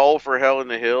my goal for Hell in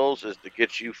the Hills is to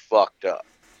get you fucked up.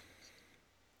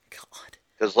 God.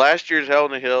 Because last year's Hell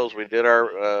in the Hills, we did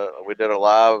a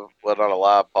live, well, not a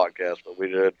live podcast, but we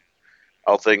did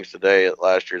All Things Today at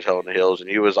last year's Hell in the Hills, and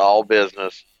you was all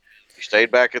business. You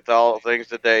stayed back at the all things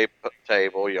today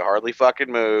table. You hardly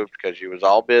fucking moved because you was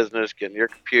all business, getting your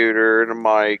computer and the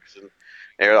mics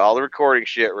and all the recording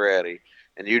shit ready,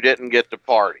 and you didn't get to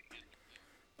party.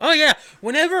 Oh yeah,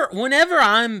 whenever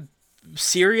I'm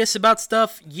serious about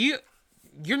stuff, you're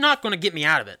not going to get me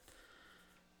out of it.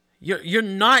 You're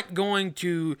not going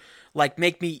to like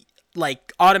make me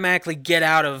like automatically get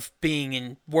out of being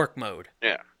in work mode.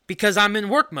 Yeah. Because I'm in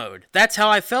work mode. That's how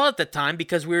I felt at the time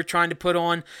because we were trying to put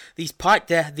on these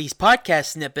podcast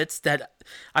snippets that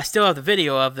I still have the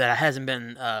video of that hasn't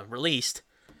been released.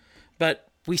 But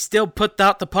we still put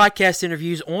out the podcast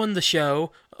interviews on the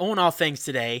show, on All Things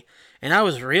Today, and I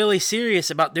was really serious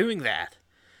about doing that.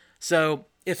 So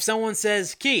if someone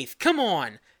says, Keith, come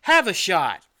on, have a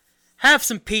shot, have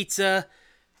some pizza,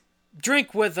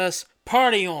 drink with us,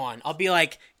 party on, I'll be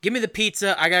like, give me the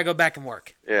pizza, I gotta go back and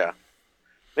work. Yeah.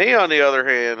 Me, on the other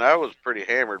hand, I was pretty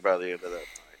hammered by the end of that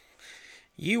night.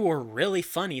 You were really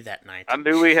funny that night. I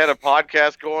knew we had a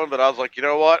podcast going, but I was like, you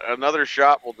know what? Another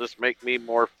shot will just make me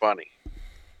more funny.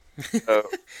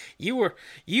 You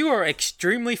are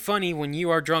extremely funny when you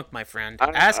are drunk, my friend.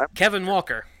 Ask Kevin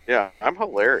Walker. Yeah, I'm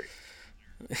hilarious.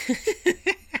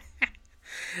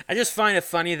 I just find it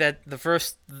funny that the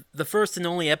first and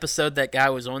only episode that guy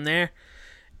was on there,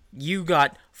 you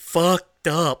got fucked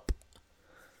up.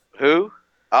 Who?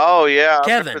 Oh yeah,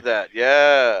 Kevin. I remember that.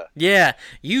 Yeah. Yeah,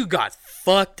 you got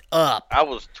fucked up. I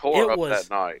was tore up that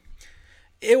night.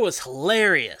 It was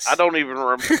hilarious. I don't even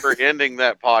remember ending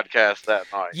that podcast that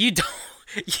night. You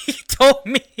told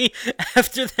me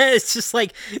after that. It's just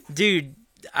like, dude,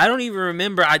 I don't even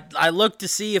remember. I looked to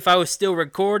see if I was still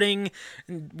recording,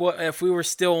 if we were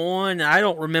still on. I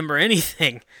don't remember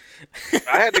anything.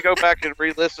 I had to go back and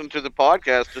re-listen to the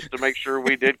podcast just to make sure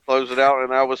we did close it out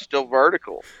and I was still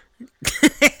vertical.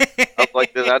 I was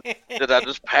like, did I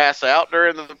just pass out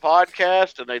during the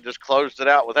podcast and they just closed it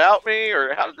out without me,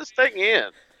 or how did this thing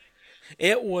end?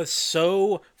 It was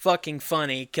so fucking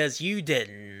funny because you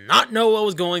did not know what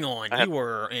was going on. You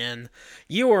were in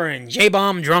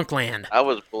Jbomb drunkland. I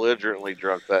was belligerently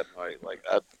drunk that night. Like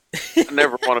I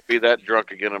never want to be that drunk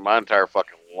again in my entire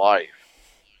fucking life.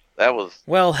 That was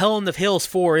Hell in the Hills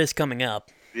 4 is coming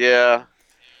up. Yeah.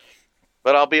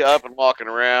 But I'll be up and walking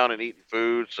around and eating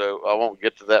food, so I won't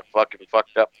get to that fucking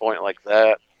fucked up point like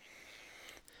that.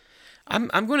 I'm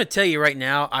going to tell you right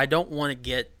now, I don't want to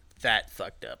get that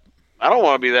fucked up. I don't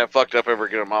want to be that fucked up ever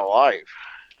again in my life.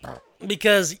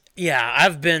 Because, yeah,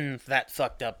 I've been that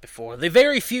fucked up before. The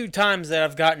very few times that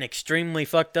I've gotten extremely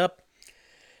fucked up,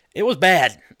 it was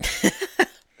bad.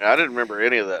 I didn't remember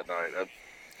any of that night.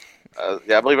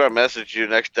 I believe I messaged you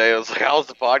the next day. I was like, how was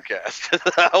the podcast?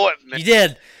 I wasn't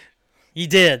there. You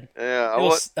did. Yeah, I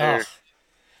wasn't there.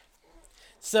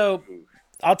 So,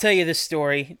 I'll tell you this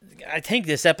story. I think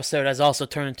this episode has also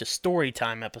turned into story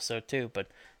time episode too, but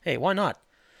hey, why not?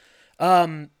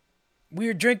 We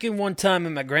were drinking one time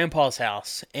at my grandpa's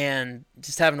house and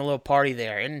just having a little party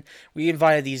there, and we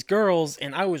invited these girls,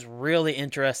 and I was really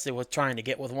interested with trying to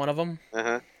get with one of them.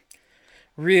 Uh-huh.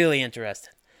 Really interested.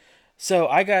 So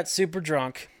I got super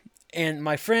drunk, and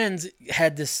my friends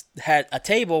had a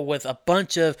table with a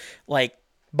bunch of like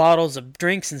bottles of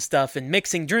drinks and stuff and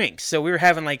mixing drinks. So we were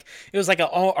having it was like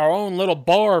our own little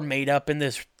bar made up in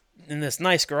this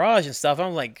nice garage and stuff.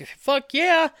 I'm like, fuck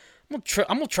yeah, I'm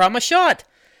gonna try my shot.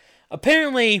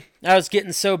 Apparently, I was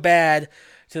getting so bad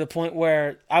to the point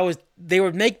where they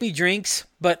would make me drinks,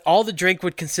 but all the drink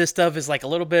would consist of is like a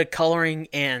little bit of coloring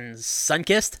and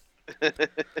Sunkist.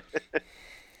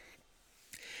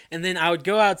 And then I would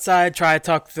go outside, try to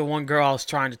talk to the one girl I was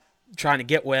trying to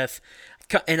get with,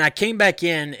 and I came back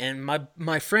in, and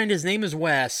my friend, his name is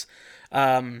Wes,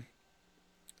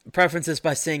 preferences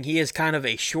by saying he is kind of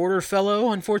a shorter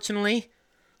fellow, unfortunately.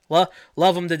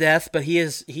 Love him to death, but he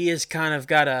is kind of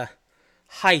got a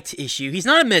height issue. He's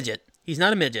not a midget. You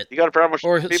got a problem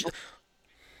with people?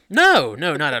 No,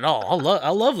 not at all. I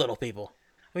love little people.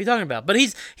 What are you talking about? But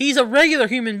he's a regular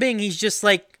human being. He's just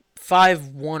like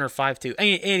 5'1" or 5'2".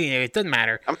 Anyway, it doesn't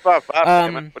matter. I'm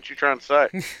 5'5". What you trying to say?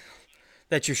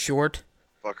 That you're short?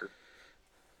 Fucker.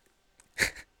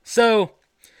 So,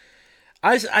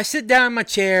 I sit down in my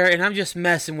chair and I'm just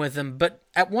messing with him. But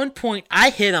at one point, I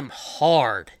hit him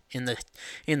hard in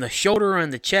the shoulder or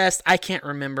in the chest. I can't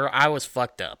remember. I was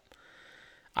fucked up.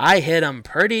 I hit him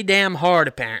pretty damn hard,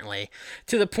 apparently,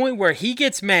 to the point where he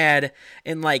gets mad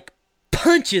and like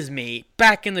punches me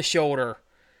back in the shoulder.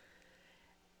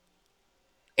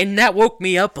 And that woke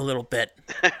me up a little bit.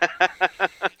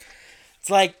 It's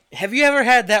like, have you ever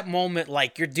had that moment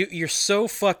like you're so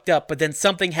fucked up, but then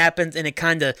something happens and it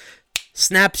kind of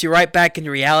snaps you right back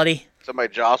into reality?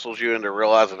 somebody jostles you into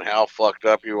realizing how fucked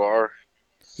up you are.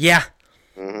 Yeah,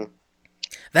 Hmm.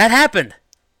 that happened.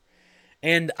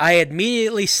 And I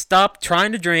immediately stopped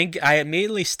trying to drink. I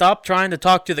immediately stopped trying to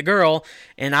talk to the girl.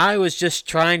 And I was just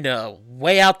trying to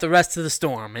weigh out the rest of the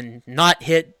storm and not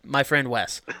hit my friend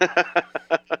Wes.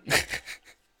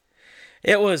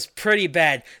 It was pretty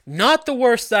bad. Not the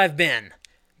worst I've been.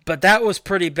 But that was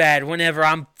pretty bad whenever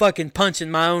I'm fucking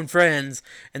punching my own friends.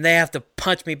 And they have to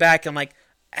punch me back. I'm like,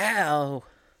 ow.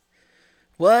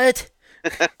 What?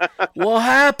 What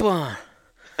happened?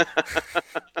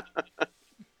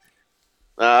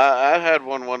 I had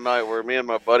one night where me and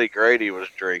my buddy Grady was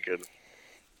drinking,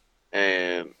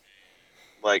 and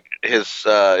like his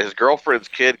girlfriend's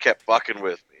kid kept fucking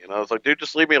with me, and I was like, dude,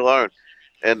 just leave me alone.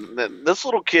 And then this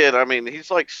little kid, I mean, he's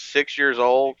like 6 years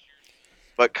old,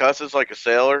 but cusses like a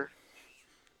sailor.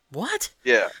 What?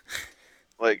 Yeah,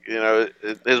 like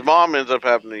his mom ends up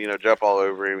having to jump all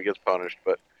over him. He gets punished,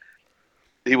 but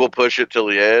he will push it till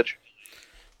the edge.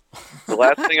 The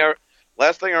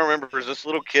last thing I remember is this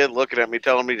little kid looking at me,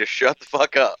 telling me to shut the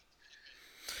fuck up.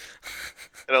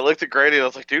 And I looked at Grady and I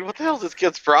was like, dude, what the hell is this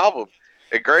kid's problem?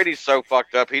 And Grady's so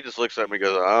fucked up, he just looks at me and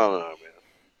goes, I don't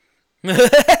know,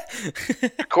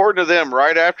 man. According to them,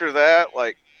 right after that,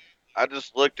 like, I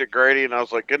just looked at Grady and I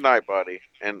was like, good night, buddy.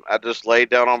 And I just laid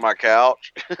down on my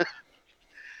couch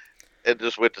and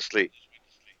just went to sleep.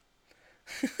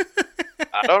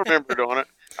 I don't remember doing it.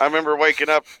 I remember waking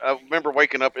up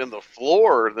in the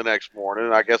floor the next morning,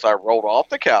 and I guess I rolled off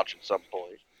the couch at some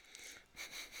point.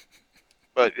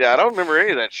 But yeah, I don't remember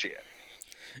any of that shit.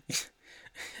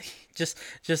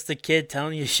 Just the kid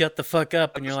telling you to shut the fuck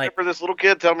up, and you're like, remember this little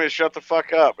kid telling me to shut the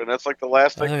fuck up, and that's like the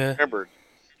last thing I remembered.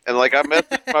 And like I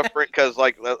messaged my friend because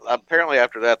like apparently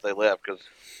after that they left because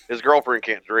his girlfriend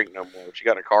can't drink no more. She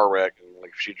got in a car wreck, and like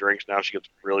if she drinks now, she gets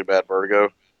really bad vertigo.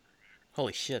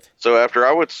 Holy shit. So after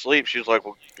I went to sleep, she was like,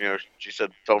 well,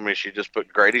 told me she just put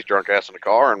Grady's drunk ass in the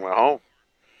car and went home.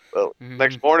 Well,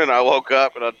 next morning I woke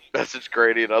up and I messaged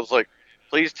Grady and I was like,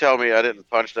 please tell me I didn't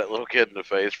punch that little kid in the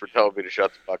face for telling me to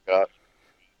shut the fuck up.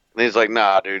 And he's like,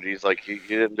 nah, dude. He's like, you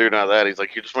didn't do none of that. He's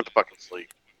like, you just went to fucking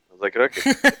sleep. I was like,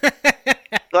 okay.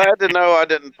 Glad to know I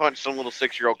didn't punch some little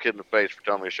 6-year-old kid in the face for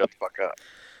telling me to shut the fuck up.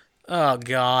 Oh,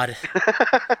 God.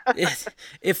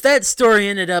 If that story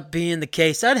ended up being the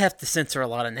case, I'd have to censor a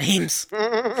lot of names.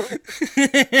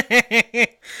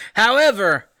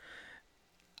 However,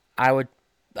 I would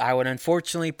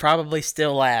unfortunately probably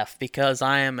still laugh because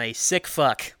I am a sick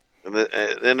fuck. And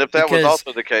if that was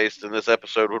also the case, then this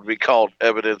episode would be called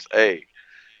Evidence A.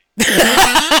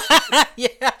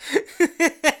 Yeah.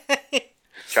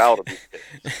 Child abuse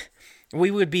case. We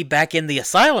would be back in the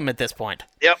asylum at this point.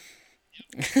 Yep.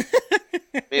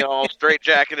 All straight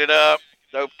jacketed up,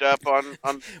 doped up on.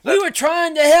 We were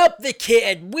trying to help the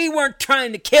kid. We weren't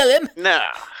trying to kill him. Nah.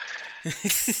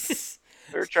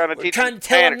 We were trying to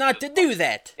tell him not to do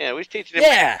that. Yeah, we was teaching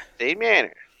him say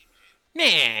manners.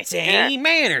 Yeah, say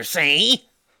manners, see?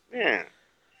 Yeah.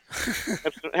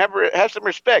 Have some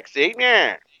respect, see?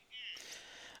 Yeah.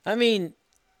 I mean,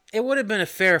 it would have been a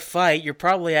fair fight. You're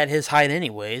probably at his height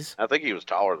anyways. I think he was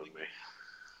taller than me.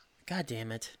 God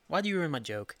damn it. Why do you ruin my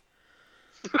joke?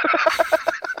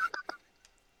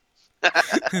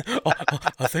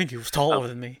 I think he was taller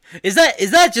than me. Is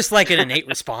that just like an innate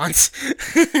response?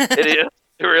 It is.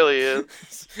 It really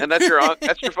is. And that's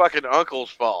your fucking uncle's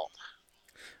fault.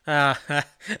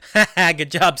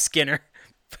 Good job, Skinner.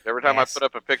 Every time I put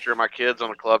up a picture of my kids on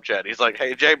the club chat, he's like,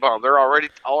 hey, Jbomb, they're already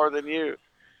taller than you.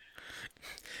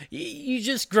 You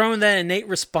just grown that innate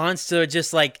response so it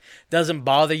just like doesn't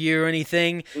bother you or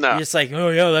anything. No. You're just like, oh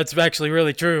yeah, that's actually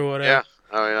really true. Whatever.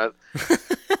 Yeah, I mean,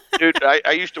 dude,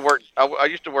 I used to work. I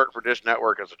used to work for Dish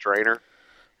Network as a trainer.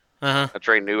 I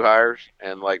trained new hires,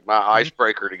 and like my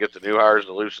icebreaker to get the new hires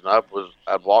to loosen up was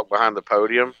I'd walk behind the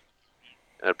podium,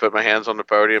 and I'd put my hands on the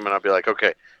podium, and I'd be like,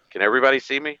 okay, can everybody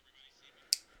see me?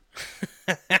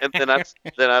 And then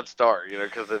I'd start,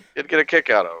 because it'd get a kick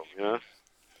out of them,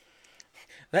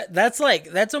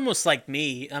 That's almost like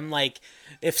me. I'm like,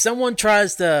 if someone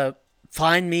tries to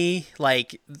find me,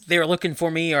 like they're looking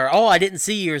for me, or I didn't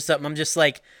see you or something, I'm just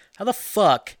like, how the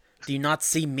fuck do you not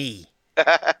see me?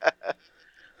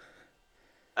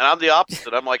 And I'm the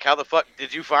opposite. I'm like, how the fuck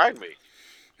did you find me?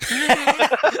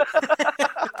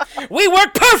 We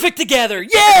work perfect together.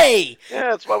 Yay!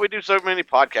 Yeah, that's why we do so many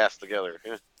podcasts together.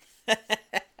 Yeah.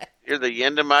 You're the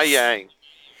yin to my yang.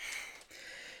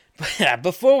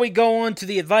 Before we go on to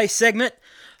the advice segment,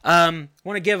 want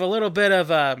to give a little bit of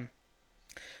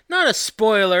not a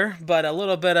spoiler, but a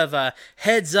little bit of a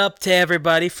heads up to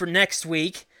everybody for next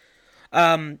week.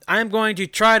 I'm going to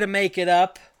try to make it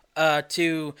up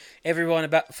to everyone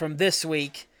about from this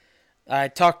week. I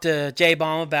talked to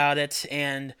Jbomb about it,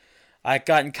 and I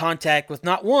got in contact with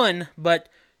not one, but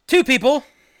two people.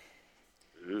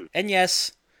 And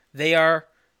yes, they are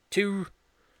two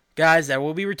guys that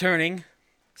will be returning.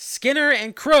 Skinner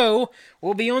and Crow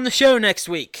will be on the show next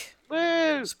week.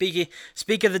 Woo!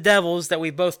 Speak of the Devils, that we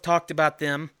both talked about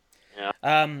them.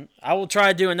 Yeah. I will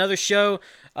try to do another show.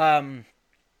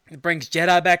 It brings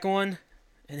Jedi back on.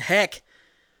 And heck,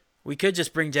 we could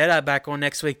just bring Jedi back on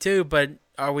next week too, but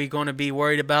are we going to be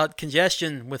worried about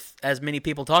congestion with as many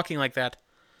people talking like that?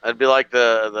 It'd be like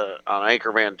the on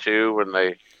Anchorman 2 when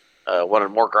they wanted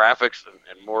more graphics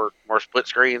and more split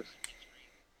screens.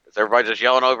 Is everybody just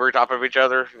yelling over top of each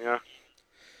other? You know?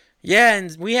 Yeah,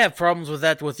 and we have problems with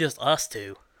that with just us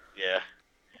two. Yeah.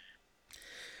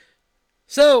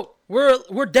 So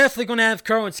we're definitely going to have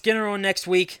Crow and Skinner on next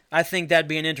week. I think that'd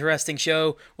be an interesting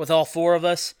show with all four of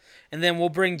us. And then we'll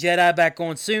bring Jedi back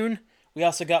on soon. We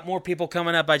also got more people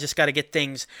coming up. I just got to get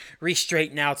things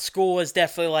re-straightened out. School is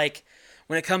definitely like,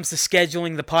 when it comes to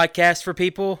scheduling the podcast for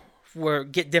people, where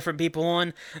get different people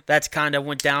on, that's kind of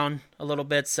went down a little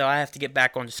bit. So I have to get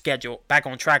back on the schedule, back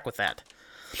on track with that.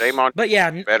 Shame on but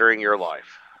yeah, bettering your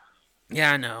life.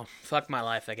 Yeah, I know. Fuck my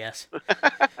life, I guess.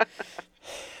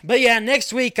 But yeah,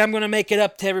 next week I'm going to make it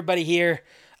up to everybody here.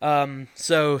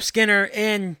 So Skinner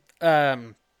and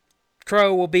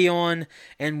Crow will be on,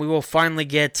 and we will finally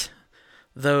get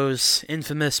those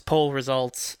infamous poll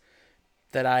results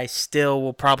that I still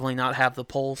will probably not have the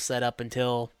poll set up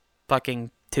until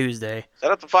fucking Tuesday.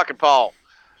 Set up the fucking poll.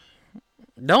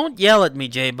 Don't yell at me,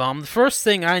 J-Bomb. The first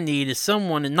thing I need is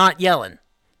someone not yelling.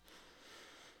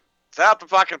 Set up the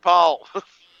fucking poll.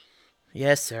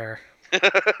 Yes, sir.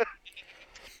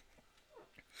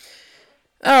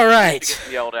 All right.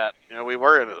 Get yelled at. You know, we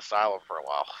were in an asylum for a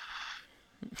while.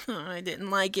 I didn't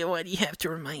like it. Why do you have to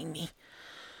remind me?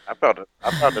 I found it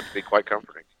to be quite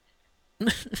comforting.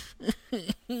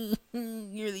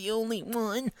 You're the only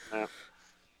one. Yeah.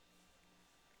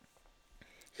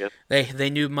 Yes. They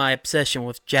knew my obsession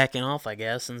with jacking off, I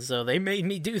guess, and so they made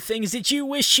me do things that you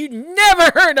wish you'd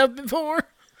never heard of before.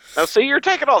 Now, see, you're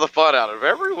taking all the fun out of it.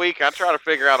 Every week I try to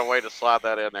figure out a way to slide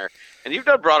that in there. And you've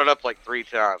done brought it up like 3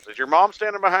 times. Is your mom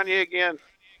standing behind you again?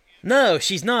 No,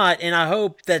 she's not, and I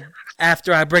hope that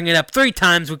after I bring it up 3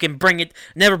 times, we can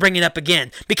never bring it up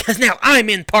again, because now I'm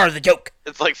in part of the joke.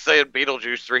 It's like saying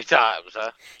Beetlejuice 3 times,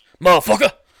 huh?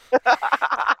 Motherfucker!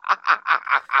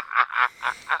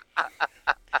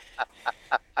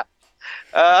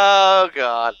 Oh,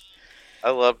 God. I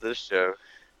love this show.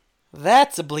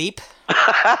 That's a bleep.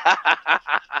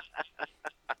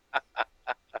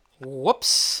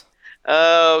 Whoops.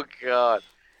 Oh, God.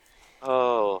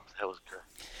 Oh, that was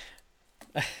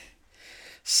great.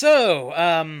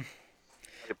 So,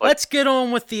 let's get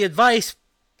on with the advice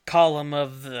column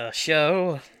of the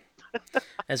show.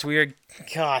 As we are...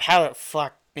 God, how it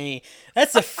fucked me.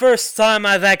 That's the first time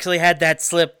I've actually had that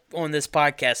slip on this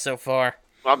podcast so far.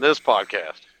 On this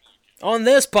podcast. On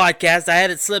this podcast, I had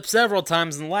it slip several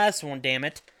times in the last one, damn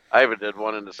it. I even did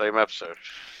one in the same episode.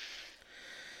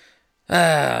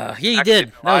 Yeah, you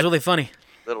did. That was really funny.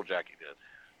 Little Jackie did.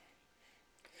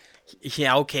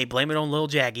 Yeah, okay, blame it on Lil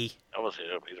Jaggy. That was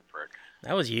him. He's a prick.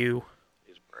 That was you.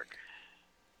 He's a prick.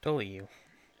 Totally you.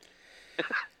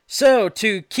 So,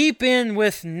 to keep in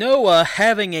with Noah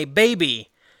having a baby,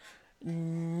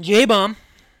 J-Bomb.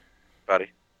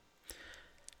 Buddy.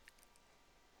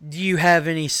 Do you have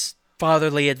any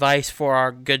fatherly advice for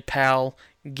our good pal,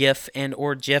 Gif and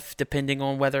or Jiff, depending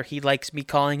on whether he likes me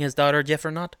calling his daughter Jiff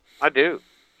or not? I do.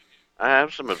 I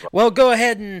have some advice. Well, we'll go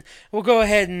ahead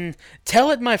and tell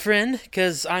it, my friend,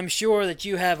 because I'm sure that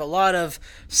you have a lot of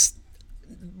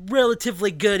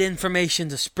relatively good information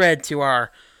to spread to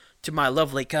my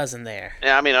lovely cousin there.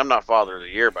 Yeah, I mean, I'm not Father of the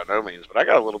Year by no means, but I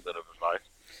got a little bit of advice.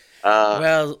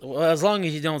 Well, as long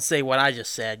as you don't say what I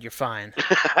just said, you're fine.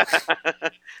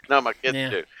 No, my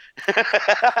kids do.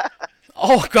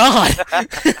 Oh, God.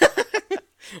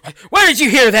 Where did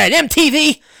you hear that?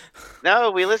 MTV?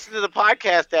 No, we listened to the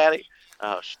podcast, Daddy.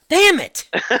 Oh, damn it.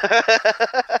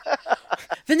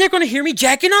 Then they're going to hear me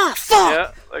jacking off. Fuck.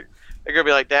 Yeah, they're going to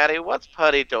be like, Daddy, what's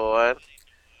Puddy doing?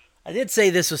 I did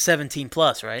say this was 17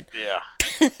 plus, right? Yeah.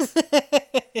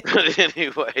 But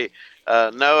anyway,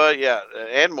 Noah, yeah,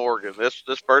 and Morgan, this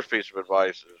first piece of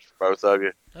advice is for both of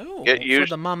you. Oh, get used,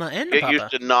 for the mama and the get papa. used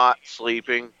to not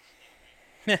sleeping.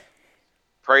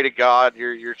 Pray to God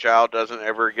your child doesn't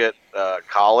ever get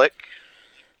colic.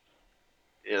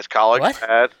 Is colic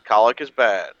bad? Colic is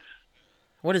bad.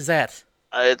 What is that?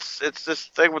 It's this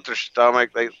thing with their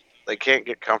stomach. They can't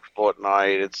get comfortable at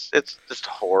night. It's just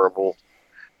horrible.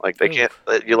 Like they Ooh. can't.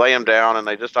 You lay them down and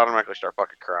they just automatically start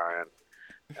fucking crying.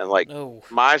 And like Oh.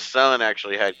 my son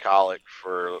actually had colic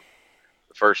for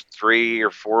the first 3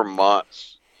 or 4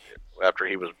 months after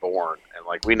he was born, and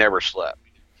like we never slept.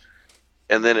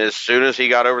 And then as soon as he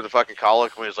got over the fucking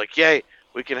colic, we was like, "Yay,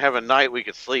 we can have a night we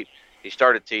could sleep." He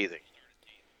started teething.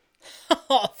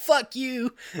 Oh, fuck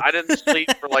you. I didn't sleep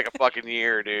for like a fucking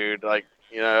year, dude. Like,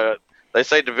 they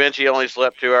say Da Vinci only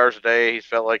slept 2 hours a day. He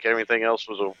felt like everything else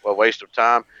was a waste of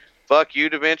time. Fuck you,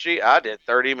 Da Vinci. I did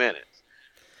 30 minutes.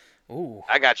 Ooh.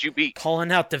 I got you beat.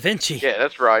 Calling out Da Vinci. Yeah,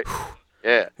 that's right.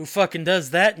 Yeah, Who fucking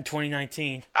does that in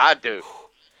 2019? I do.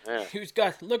 Yeah, Who's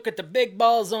got look at the big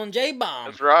balls on Jbomb?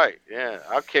 that's right. Yeah,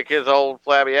 I'll kick his old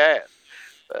flabby ass.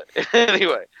 But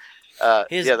anyway,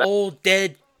 His yeah, old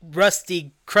dead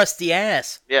rusty crusty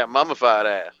ass. yeah, mummified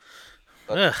ass.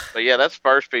 Ugh. But yeah, that's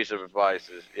first piece of advice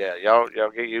is y'all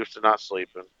get used to not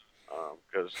sleeping,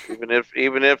 because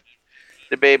even if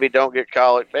the baby don't get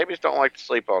colic, babies don't like to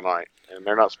sleep all night, and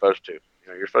they're not supposed to.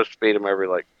 You're supposed to feed them every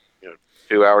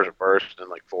 2 hours at first, and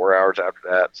then 4 hours after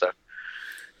that. So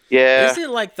yeah, Is it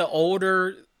like the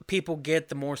older people get,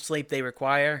 the more sleep they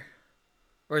require,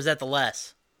 or is that the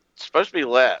less? it's supposed to be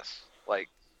less. Like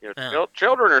Oh.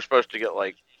 children are supposed to get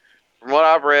from what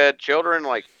I've read, children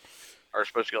are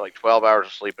supposed to get 12 hours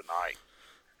of sleep at night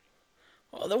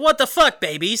Well, then what the fuck,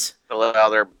 babies? to allow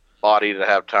their body to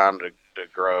have time to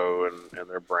grow and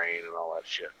their brain and all that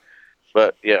shit.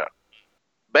 But yeah,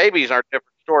 babies are a different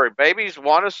story. Babies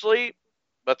want to sleep,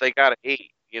 but they got to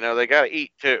eat. They got to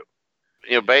eat too.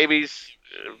 Babies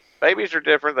are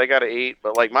different. They got to eat.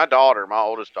 But like my daughter, my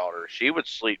oldest daughter, she would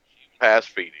sleep past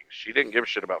feeding. She didn't give a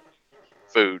shit about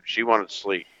food. She wanted to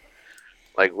sleep.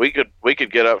 Like we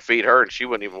could get up, feed her, and she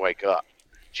wouldn't even wake up.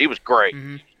 She was great.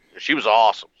 Mm-hmm. She was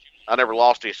awesome. I never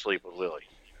lost any sleep with Lily.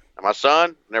 And my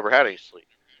son never had any sleep.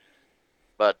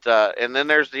 But and then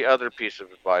there's the other piece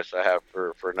of advice I have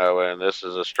for Noah, and this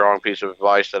is a strong piece of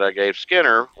advice that I gave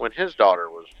Skinner when his daughter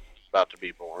was about to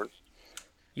be born.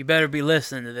 You better be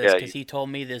listening to this Yeah, because he told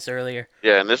me this earlier.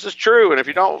 Yeah, and this is true. And if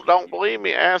you don't believe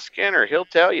me, ask Skinner. He'll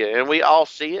tell you. And we all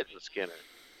see it in Skinner.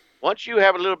 Once you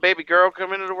have a little baby girl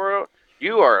come into the world,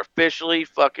 you are officially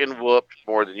fucking whooped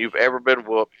more than you've ever been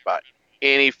whooped by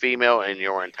any female in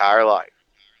your entire life.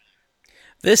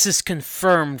 This is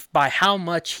confirmed by how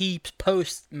much he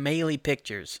posts melee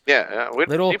pictures. Yeah, we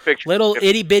Little see pictures. little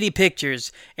itty bitty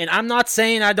pictures. And I'm not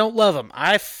saying I don't love them.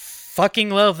 I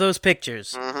fucking love those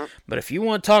pictures. Mm-hmm. But if you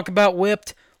want to talk about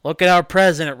whipped, look at our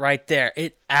president right there.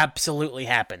 It absolutely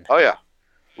happened. Oh yeah,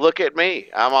 look at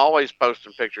me. I'm always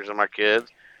posting pictures of my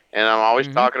kids, and I'm always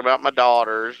talking about my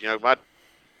daughters. My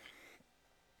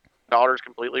daughters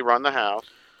completely run the house.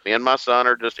 Me and my son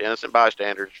are just innocent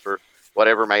bystanders for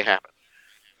whatever may happen.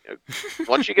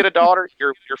 Once you get a daughter,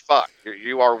 you're fucked.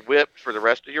 You are whipped for the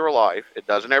rest of your life. It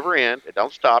doesn't ever end. It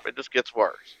don't stop. It just gets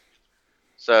worse.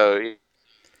 So,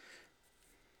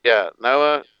 yeah,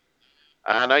 Noah,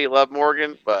 I know you love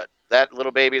Morgan, but that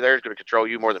little baby there is going to control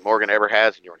you more than Morgan ever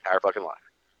has in your entire fucking life.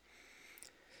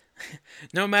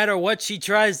 No matter what she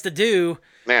tries to do,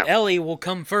 Now, Ellie will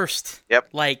come first. Yep.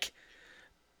 Like,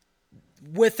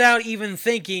 without even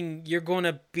thinking, you're going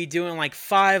to be doing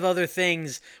 5 other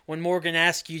things when Morgan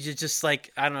asks you to just I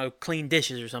don't know, clean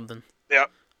dishes or something. Yep.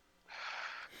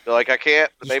 They're like, I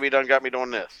can't. The baby done got me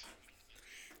doing this.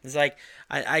 It's like,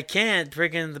 I can't.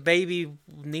 Freaking the baby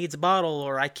needs a bottle,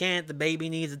 or I can't. The baby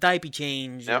needs a diaper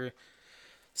change, or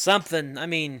something. I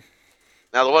mean,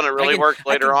 now the one that really works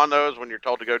later on though is when you're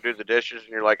told to go do the dishes and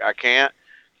you're like, I can't.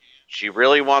 She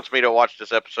really wants me to watch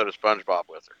this episode of SpongeBob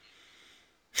with her.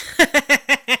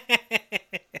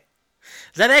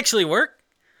 Does that actually work?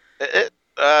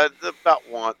 About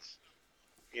once,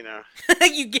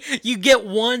 you get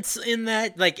once in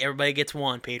that. Everybody gets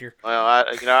one, Peter. Well,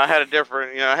 I had a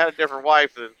different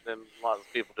wife than a lot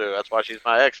of people do. That's why she's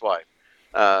my ex-wife.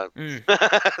 So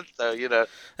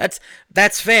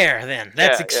that's fair. Then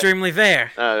that's extremely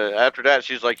fair. After that,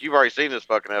 she's like, "You've already seen this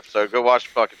fucking episode. Go wash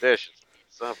the fucking dishes."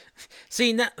 So.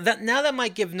 See, now that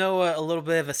might give Noah a little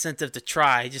bit of incentive to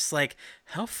try. Just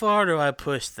how far do I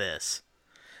push this?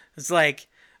 It's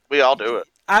we all do it.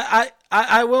 I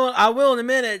will in a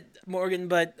minute, Morgan.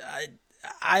 But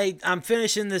I'm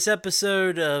finishing this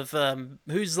episode of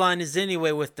Whose Line Is It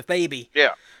Anyway with the baby.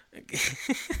 Yeah.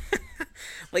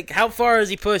 How far does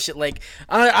he push it?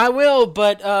 I will,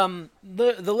 but the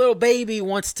little baby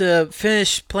wants to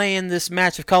finish playing this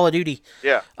match of Call of Duty.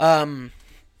 Yeah.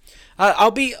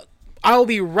 I'll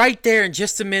be right there in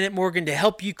just a minute, Morgan, to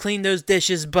help you clean those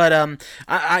dishes. But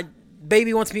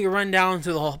baby wants me to run down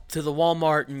to the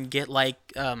Walmart and get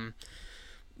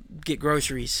get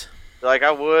groceries. Like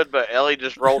I would, but Ellie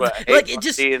just rolled a 8 Like it on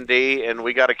just D&D, and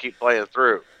we got to keep playing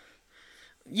through.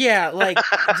 yeah, like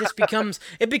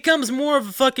it becomes more of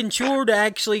a fucking chore to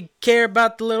actually care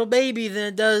about the little baby than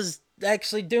it does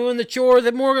actually doing the chore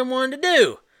that Morgan wanted to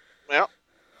do. Well,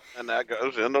 and that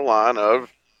goes in the line of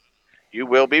you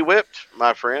will be whipped,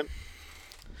 my friend.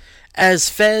 As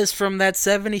Fez from that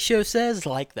 '70s show says,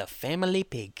 like the family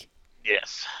pig.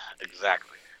 Yes,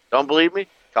 exactly. Don't believe me?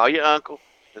 Call your uncle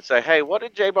and say, "Hey, what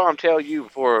did J-Bomb tell you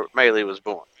before Maylee was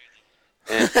born?"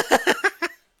 And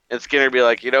and Skinner be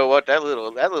like, "You know what? That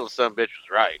little son of a bitch was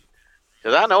right,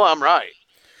 because I know I'm right."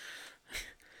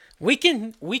 We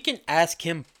can ask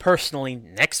him personally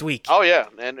next week. Oh yeah,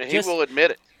 and he will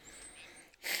admit it.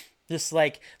 Just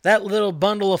like that little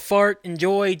bundle of fart and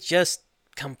joy just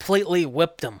completely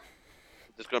whipped him.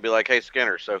 Just gonna be like, "Hey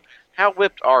Skinner, so how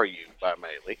whipped are you by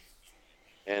Maylee?"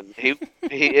 And he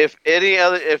if any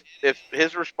other if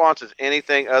his response is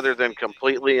anything other than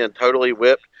completely and totally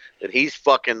whipped, then he's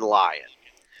fucking lying.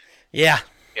 Yeah.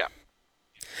 Yeah.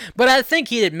 But I think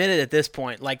he admitted at this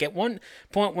point. Like at one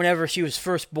point, whenever she was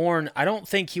first born, I don't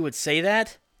think he would say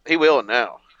that. He will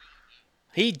now.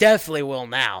 He definitely will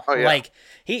now. Oh yeah. Like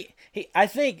I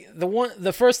think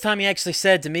the first time he actually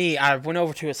said to me, I went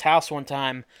over to his house one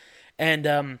time,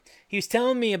 and he was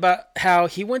telling me about how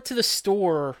he went to the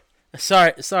store.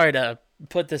 Sorry to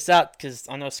put this out because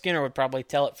I know Skinner would probably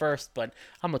tell it first, but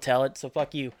I'm gonna tell it. So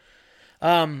fuck you.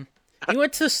 He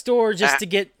went to the store just to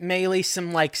get Maylee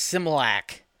some like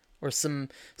Similac or some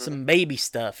baby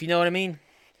stuff. You know what I mean?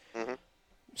 Mm-hmm.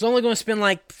 He's only going to spend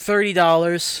like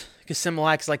 $30 because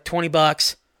Similac's like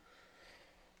 $20.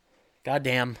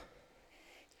 Goddamn.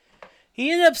 He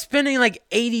ended up spending like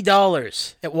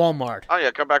 $80 at Walmart. Oh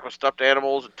yeah, come back with stuffed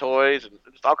animals and toys and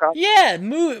just all kinds. Yeah,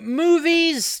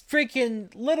 movies, freaking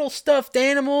little stuffed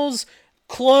animals,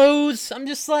 clothes. I'm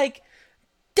just like,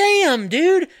 damn,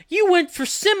 dude, you went for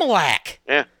Similac.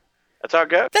 Yeah, that's how it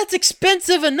goes. That's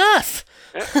expensive enough.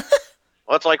 Yeah.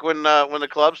 Well, it's like when the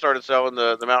club started selling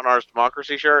the Mountain Artist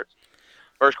Democracy shirts.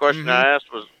 First question I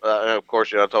asked was, of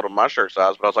course, I told them my shirt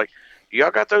size, but I was like,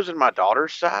 "Y'all got those in my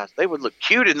daughter's size? They would look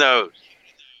cute in those."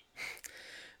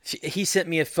 He sent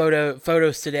me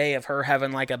photos today of her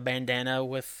having like a bandana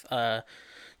with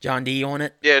John D on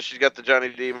it. Yeah, she's got the Johnny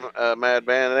D Mad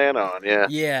bandana on. Yeah.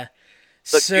 Yeah.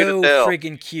 Look So cute as hell.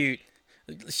 freaking cute.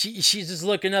 She's just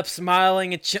looking up,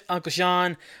 smiling at Uncle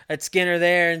Sean, at Skinner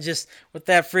there, and just with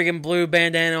that freaking blue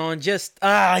bandana on. Just, oh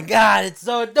my God, it's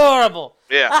so adorable.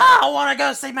 Yeah. I want to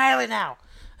go see Maylee now.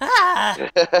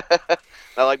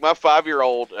 Now, like my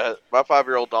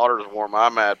 5-year-old daughter has worn my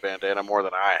Mad bandana more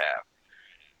than I have.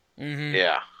 Mm-hmm.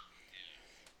 Yeah.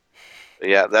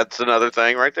 Yeah, that's another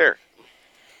thing right there.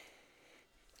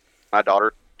 My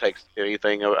daughter takes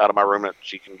anything out of my room that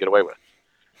she can get away with.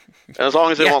 And as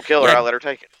long as it won't kill her, I'll let her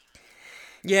take it.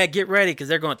 Yeah, get ready, because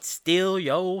they're going to steal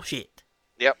your shit.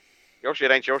 Yep. Your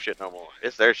shit ain't your shit no more.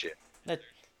 It's their shit.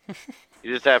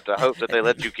 You just have to hope that they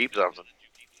let you keep something.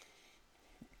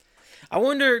 I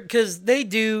wonder, because they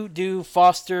do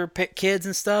foster kids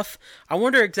and stuff. I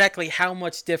wonder exactly how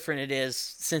much different it is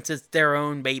since it's their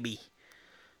own baby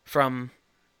from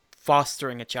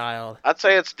fostering a child. I'd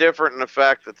say it's different in the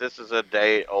fact that this is a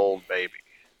day-old baby.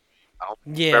 I don't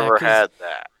think I've ever had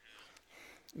that.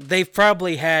 They've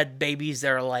probably had babies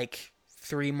that are like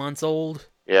 3 months old.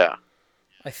 Yeah.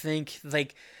 I think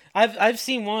like I've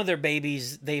seen one of their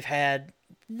babies they've had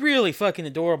really fucking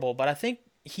adorable, but I think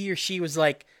he or she was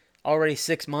like already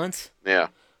 6 months. Yeah.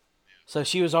 So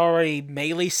she was already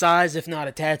Maylee size, if not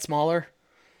a tad smaller.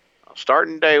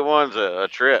 Starting day one's a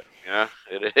trip. Yeah,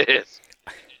 it is.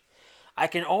 I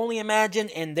can only imagine,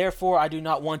 and therefore I do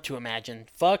not want to imagine.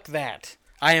 Fuck that.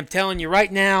 I am telling you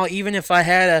right now, even if I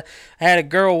had a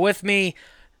girl with me,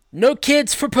 no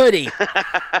kids for Puddy.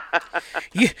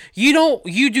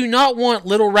 You do not want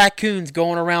little raccoons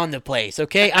going around the place,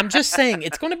 okay? I'm just saying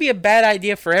it's going to be a bad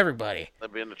idea for everybody. They'll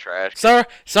be in the trash.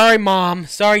 Sorry, Mom.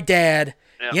 Sorry, Dad.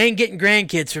 Yeah. You ain't getting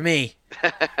grandkids for me.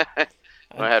 I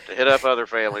have to hit up other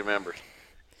family members.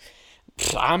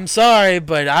 I'm sorry,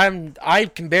 but I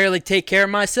can barely take care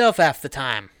of myself half the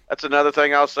time. That's another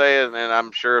thing I'll say, and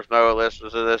I'm sure if Noah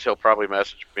listens to this, he'll probably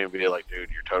message me and be like, "Dude,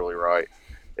 you're totally right."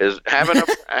 Is having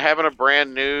a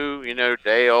brand new,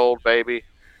 day old baby.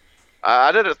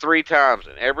 I did it 3 times,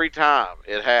 and every time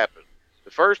it happened.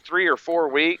 The first 3 or 4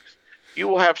 weeks, you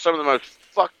will have some of the most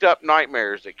fucked up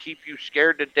nightmares that keep you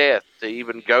scared to death to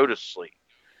even go to sleep.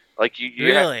 Like you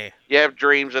Really? you have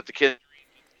dreams that the kid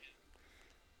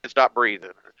stopped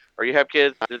breathing, or you have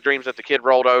dreams that the kid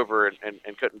rolled over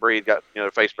and couldn't breathe, got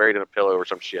their face buried in a pillow or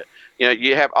some shit.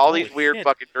 You have all these weird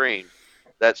fucking dreams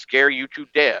that scare you to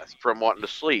death from wanting to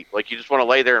sleep. Like you just want to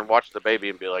lay there and watch the baby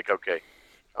and be like, okay,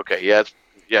 okay,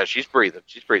 yeah, she's breathing,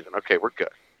 Okay, we're good,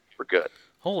 we're good.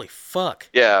 Holy fuck.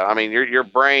 Yeah, I mean your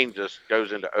brain just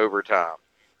goes into overtime.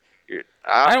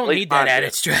 I At don't least need that mine added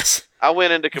did. stress. I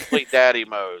went into complete daddy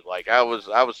mode. Like I was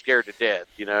scared to death.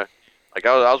 You know, like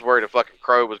I was worried a fucking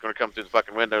crow was going to come through the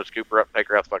fucking window, scoop her up, and take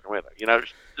her out the fucking window. You know,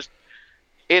 just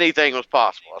anything was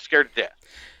possible. I was scared to death.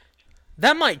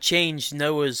 That might change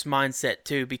Noah's mindset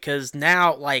too, because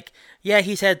now, like, yeah,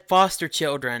 he's had foster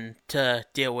children to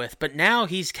deal with, but now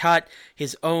he's got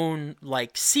his own,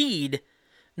 like, seed.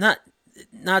 Not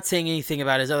saying anything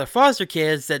about his other foster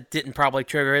kids that didn't probably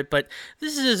trigger it, but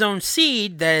this is his own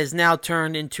seed that is now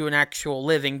turned into an actual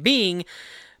living being.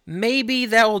 Maybe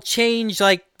that will change,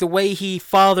 like, the way he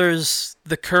fathers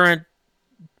the current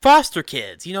foster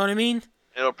kids. You know what I mean?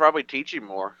 It'll probably teach him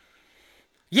more.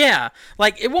 Yeah,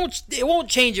 like it won't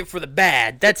change it for the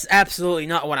bad. That's absolutely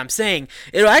not what I'm saying.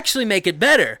 It'll actually make it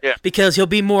better. Yeah. Because he'll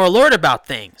be more alert about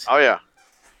things. Oh yeah.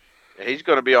 He's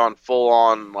going to be on full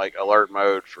on like alert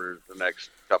mode for the next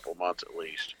couple months at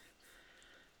least.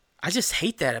 I just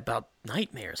hate that about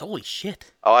nightmares. Holy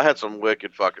shit. Oh, I had some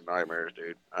wicked fucking nightmares,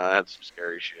 dude. I had some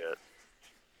scary shit.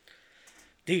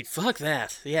 Dude, fuck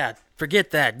that. Yeah,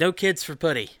 forget that. No kids for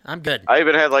Puddy. I'm good. I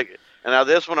even had like, and now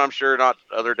this one I'm sure not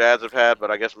other dads have had,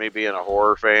 but I guess me being a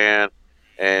horror fan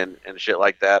and shit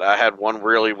like that, I had one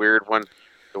really weird one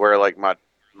where like my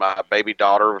baby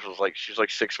daughter was like, she's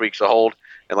like 6 weeks old,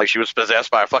 and like she was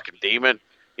possessed by a fucking demon.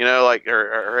 You know, like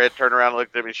her head turned around and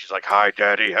looked at me, and she's like, "Hi,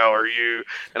 Daddy, how are you?"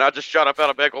 And I just shot up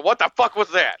out of bed, going, "What the fuck was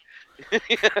that?"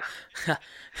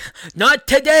 Not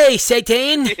today,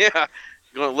 Satan. Yeah,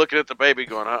 going looking at the baby,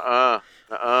 going,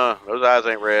 those eyes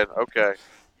ain't red. Okay.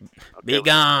 Be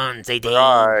gone, Satan.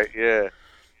 All right, yeah.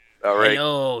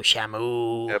 Hello,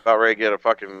 Shamu. Yeah, about ready to get a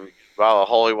fucking vial of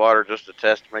holy water just to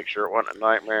test to make sure it wasn't a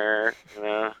nightmare. You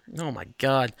know? Oh my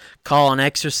god. Call an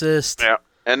exorcist. Yeah.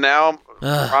 And now,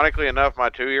 ironically enough,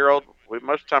 my 2-year-old, we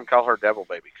most of the time call her Devil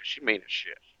Baby because she mean as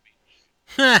shit.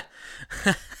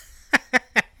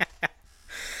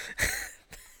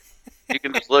 You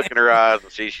can just look in her eyes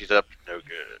and see she's up to no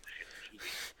good.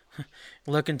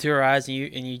 Look into her eyes and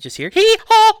you just hear hee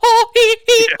haw haw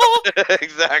hee haw. Yeah,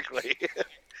 exactly.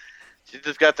 She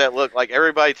just got that look. Like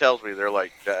everybody tells me, they're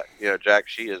like, Jack,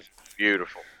 she is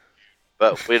beautiful.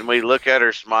 But when we look at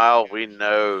her smile, we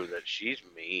know that she's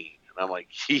mean. And I'm like,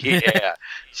 yeah,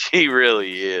 she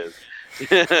really is.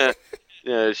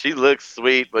 Yeah, she looks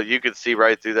sweet, but you can see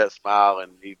right through that smile,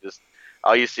 and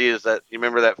all you see is that. You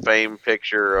remember that famed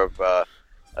picture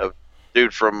of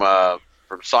dude from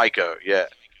Psycho? Yeah,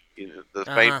 the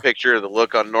famed picture of the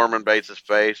look on Norman Bates'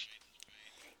 face.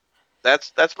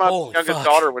 That's my Holy youngest fuck.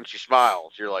 daughter when she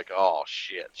smiles. You're like, oh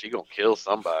shit, she gonna kill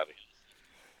somebody.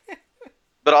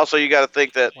 But also, you got to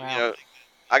think that Wow.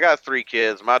 I got 3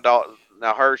 kids. My daughter,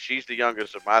 now she's the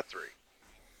youngest of my 3.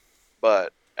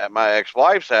 But at my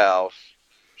ex-wife's house,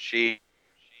 she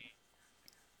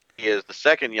is the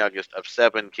second youngest of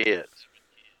 7 kids.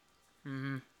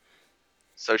 Mm-hmm.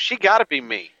 So she got to be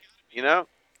mean, you know.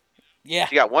 Yeah.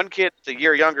 She got 1 kid that's a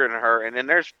year younger than her, and then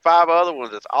there's 5 other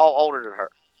ones that's all older than her.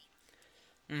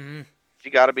 Mm-hmm. She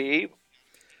got to be evil.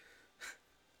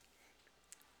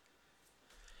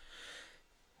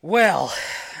 Well,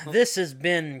 this has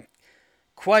been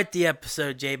quite the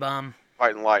episode, J-Bomb.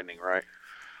 Fighting lightning, right?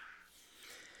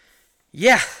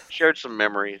 Yeah. Shared some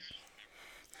memories.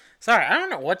 Sorry, I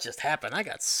don't know what just happened. I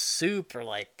got super,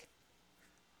 I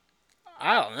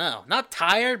don't know. Not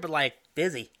tired, but,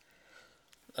 busy.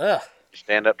 Ugh. You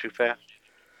stand up too fast?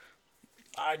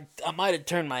 I might have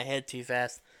turned my head too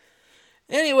fast.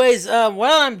 Anyways,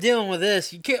 while I'm dealing with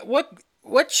this,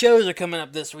 what shows are coming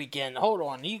up this weekend? Hold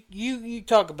on, you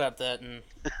talk about that. And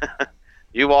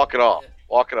You walk it off.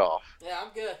 Walk it off. yeah,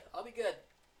 I'm good. I'll be good.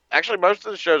 Actually, most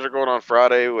of the shows are going on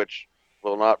Friday, which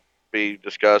will not be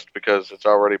discussed because it's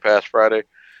already past Friday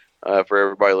for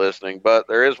everybody listening. But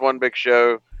there is one big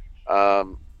show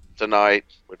tonight,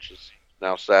 which is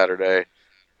now Saturday,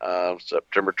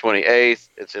 September 28th.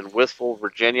 It's in Withville,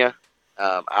 Virginia.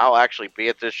 I'll actually be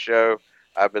at this show.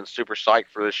 I've been super psyched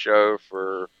for this show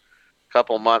for a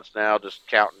couple months now, just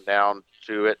counting down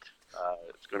to it.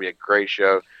 It's going to be a great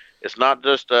show. It's not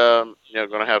just going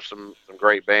to have some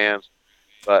great bands,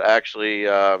 but actually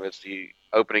it's the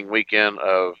opening weekend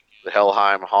of the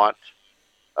Helheim Haunt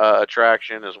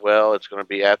attraction as well. It's going to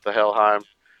be at the Helheim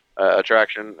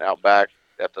attraction out back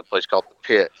at the place called the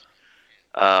Pit.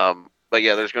 But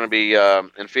yeah, there's going to be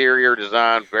Inferior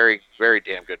Design, very very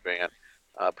damn good band.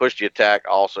 Push the Attack,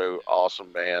 also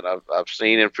awesome band. I've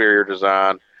seen Inferior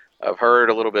Design. I've heard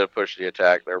a little bit of Push the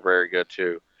Attack. They're very good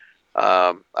too.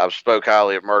 I've spoke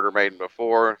highly of Murder Maiden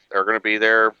before. They're going to be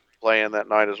there playing that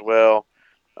night as well.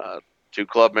 Uh, Two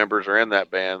club members are in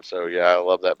that band, so yeah, I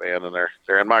love that band, and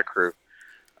they're in my crew.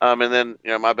 And then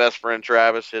my best friend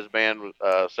Travis, his band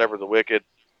Sever the Wicked,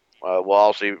 will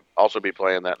also be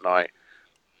playing that night.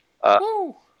 Uh,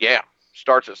 Woo! yeah,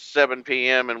 starts at 7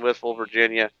 p.m. in Wistful,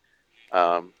 Virginia.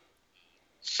 Um,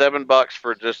 $7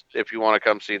 for just if you want to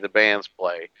come see the bands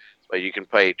play, but you can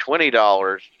pay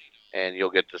 $20 and you'll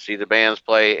get to see the bands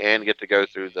play and get to go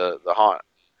through the haunt.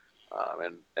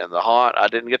 And the haunt, I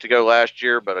didn't get to go last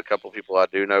year, but a couple of people I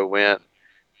do know went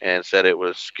and said it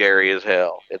was scary as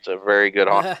hell. It's a very good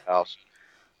haunted house.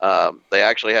 They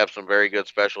actually have some very good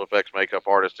special effects makeup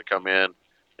artists to come in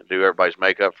and do everybody's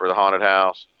makeup for the haunted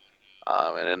house.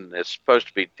 And it's supposed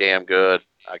to be damn good.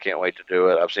 I can't wait to do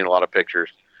it. I've seen a lot of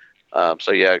pictures.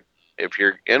 So yeah, if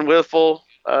you're in Whitful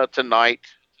tonight,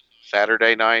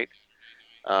 Saturday night,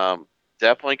 um,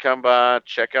 definitely come by,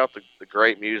 check out the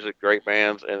great music, great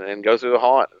bands, and go through the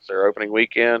haunt. It's their opening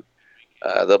weekend.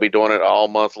 They'll be doing it all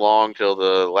month long till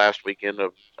the last weekend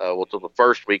of till the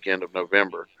first weekend of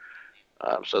November.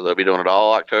 So they'll be doing it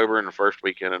all October and the first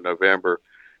weekend of November.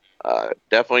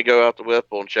 Definitely go out to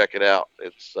Whipple and check it out.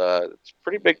 It's a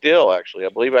pretty big deal, actually. I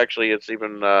believe actually it's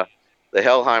even the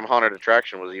Helheim Haunted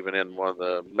Attraction was even in one of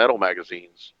the metal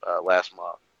magazines last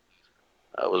month.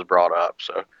 Was brought up.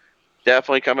 So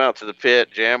definitely come out to the pit,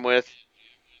 jam with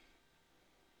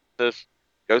us,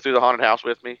 go through the haunted house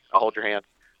with me. I'll hold your hand.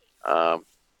 Um,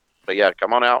 but yeah,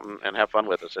 come on out and have fun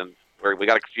with us. And we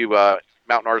got a few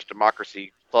Mountain Artist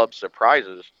Democracy Club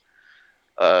surprises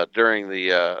during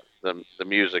the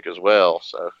music as well.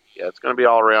 So yeah, it's going to be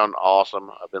all around awesome.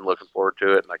 I've been looking forward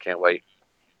to it, and I can't wait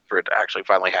for it to actually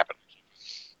finally happen.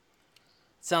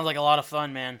 Sounds like a lot of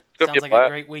fun, man. It's Sounds gonna like be a a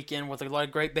great weekend with a lot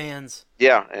of great bands.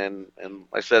 yeah, and like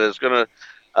I said, it's gonna.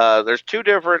 There's two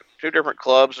different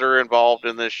clubs that are involved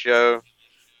in this show.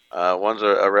 One's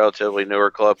a relatively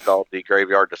newer club called the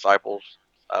Graveyard Disciples.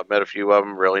 I've met a few of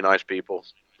them. Really nice people,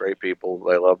 great people.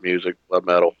 They love music, love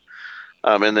metal.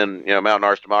 And then Mountain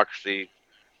Arts Democracy.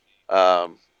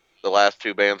 Um, the last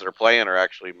two bands that are playing are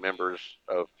actually members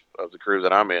of the crew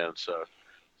that I'm in. So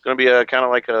it's going to be a kind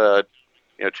of like a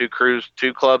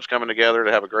two clubs coming together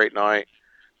to have a great night.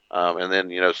 And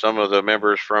then some of the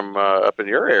members from up in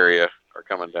your area are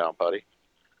coming down, Putty.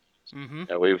 Mm-hmm.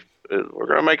 We're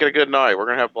going to make it a good night. We're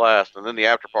going to have a blast, and then the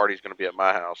after party is going to be at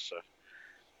my house. So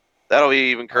that'll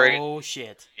be even crazy. Oh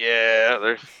shit!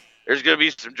 Yeah, there's going to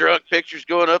be some drunk pictures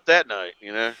going up that night.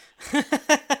 We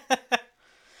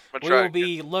will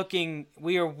be looking.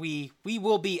 We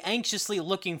will be anxiously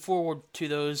looking forward to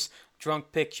those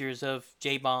drunk pictures of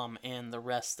Jbomb and the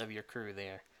rest of your crew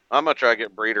there. I'm gonna try to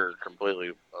get Breeder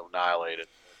completely annihilated.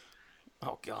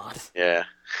 Oh God. Yeah.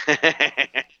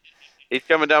 He's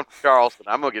coming down from Charleston.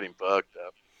 I'm gonna get him fucked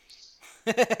up.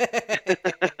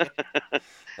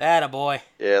 Attaboy.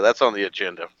 Yeah, that's on the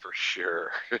agenda for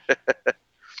sure.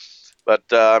 But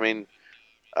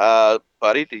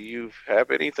Buddy, do you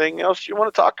have anything else you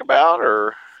want to talk about,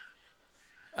 or?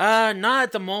 Not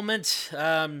at the moment.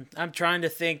 I'm trying to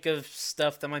think of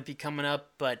stuff that might be coming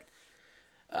up, but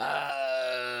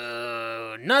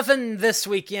nothing this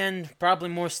weekend. Probably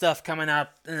more stuff coming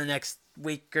up in the next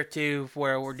week or two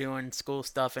where we're doing school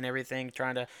stuff and everything,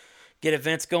 trying to get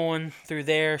events going through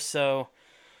there. So,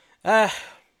 I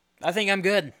think I'm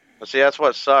good. See, that's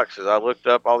what sucks is I looked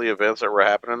up all the events that were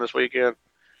happening this weekend,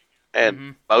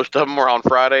 and most of them were on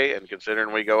Friday. And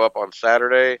considering we go up on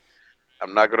Saturday,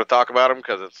 I'm not going to talk about them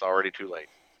because it's already too late.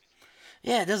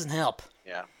 Yeah, it doesn't help.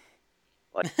 Yeah.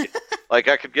 Like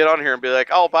I could get on here and be like,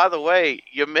 oh, by the way,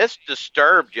 you missed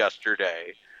Disturbed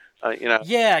yesterday.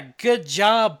 Yeah, good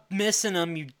job missing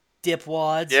them, you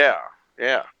dipwads. Yeah.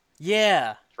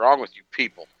 What's wrong with you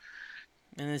people?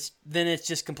 And then it's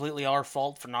just completely our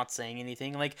fault for not saying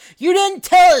anything. Like, you didn't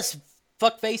tell us,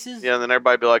 fuckfaces. Yeah, and then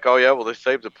everybody be like, oh yeah, well they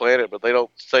saved the planet, but they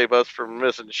don't save us from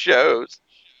missing shows.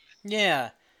 Yeah.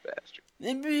 Bastard.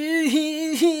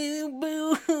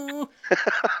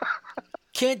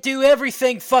 Can't do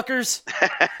everything, fuckers.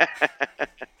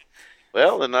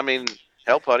 Well, then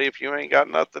hell, Putty, if you ain't got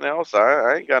nothing else,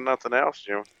 I ain't got nothing else,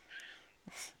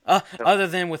 Other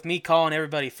than with me calling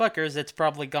everybody fuckers, it's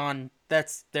probably gone.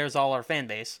 There's all our fan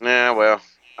base. Yeah, well,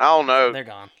 I don't know. They're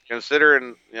gone.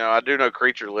 Considering, I do know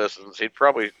Creature listens, he'd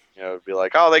probably, be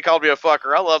like, oh, they called me a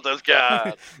fucker. I love those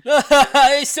guys.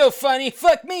 It's so funny.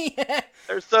 Fuck me.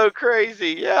 They're so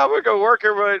crazy. Yeah, I'm going to go work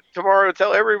tomorrow and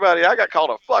tell everybody I got called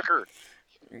a fucker.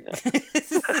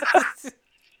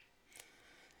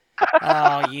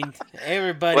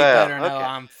 Everybody better know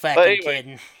I'm fucking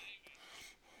kidding.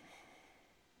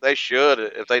 They should.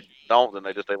 If they don't, then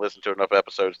they listen to enough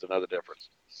episodes to know the difference.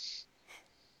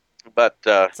 But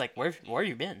It's like, where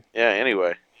you been? yeah.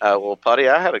 Anyway, well, Putty,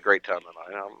 I had a great time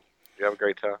tonight. You have a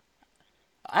great time.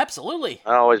 Absolutely.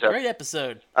 I always have. Great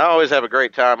episode. I always have a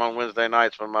great time on Wednesday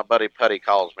nights when my buddy Putty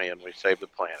calls me and we save the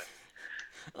planet.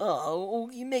 Oh,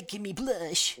 you're making me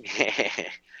blush.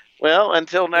 Well,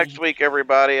 until next week,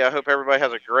 everybody. I hope everybody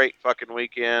has a great fucking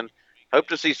weekend. Hope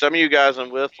to see some of you guys in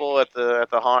Whitful at the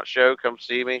haunt show. Come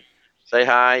see me. Say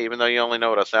hi, even though you only know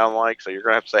what I sound like, so you're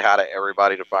gonna have to say hi to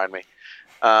everybody to find me.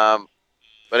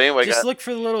 But anyway, Just guys, look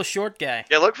for the little short guy.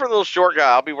 yeah, look for the little short guy.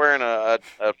 I'll be wearing a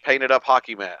painted up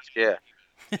hockey mask. Yeah,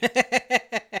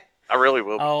 I really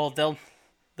will. Oh,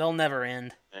 they'll never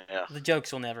end. Yeah. The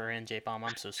jokes will never end, Jbomb.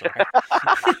 I'm so sorry.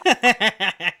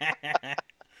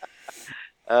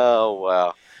 Oh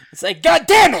wow. It's like, God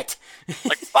damn it!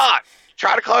 Like, fuck.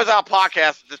 Try to close out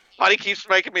podcast. This buddy keeps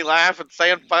making me laugh and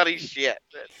saying funny shit.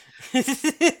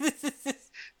 It's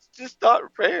just not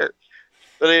fair.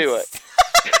 But anyway.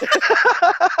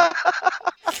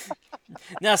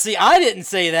 Now, see, I didn't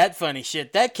say that funny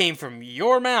shit. That came from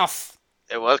your mouth.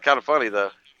 It was kind of funny,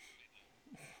 though.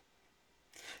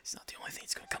 It's not the only thing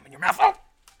that's going to come in your mouth. Oh!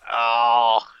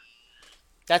 Oh.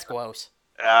 That's gross.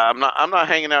 I'm not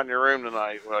hanging out in your room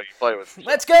tonight while you play with me.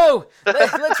 Let's go.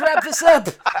 Let's wrap this up.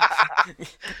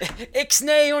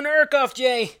 Ixnay on Urkoff,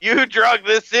 Jay. You drug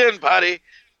this in, buddy.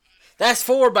 That's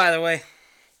 4, by the way.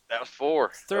 That was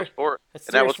 4. That was 4. That's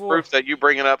and that was 4. proof that you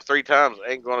bringing it up 3 times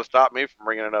ain't going to stop me from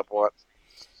bringing it up once.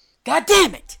 God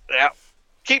damn it. Yeah.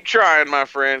 Keep trying, my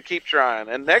friend. Keep trying.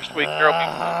 And next week,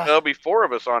 there'll be 4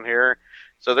 of us on here.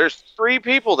 So there's 3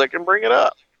 people that can bring it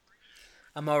up.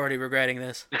 I'm already regretting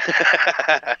this.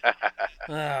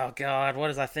 Oh, God. What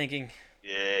was I thinking?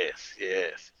 Yes.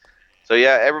 So,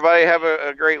 yeah, everybody have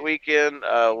a great weekend.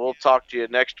 We'll talk to you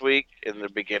next week in the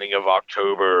beginning of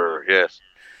October. Yes.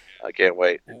 I can't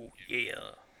wait.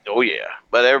 Oh, yeah.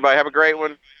 But everybody have a great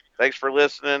one. Thanks for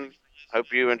listening.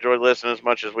 Hope you enjoyed listening as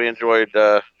much as we enjoyed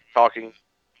talking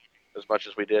as much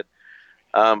as we did.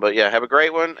 But, yeah, have a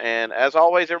great one. And as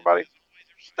always, everybody,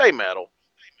 stay metal.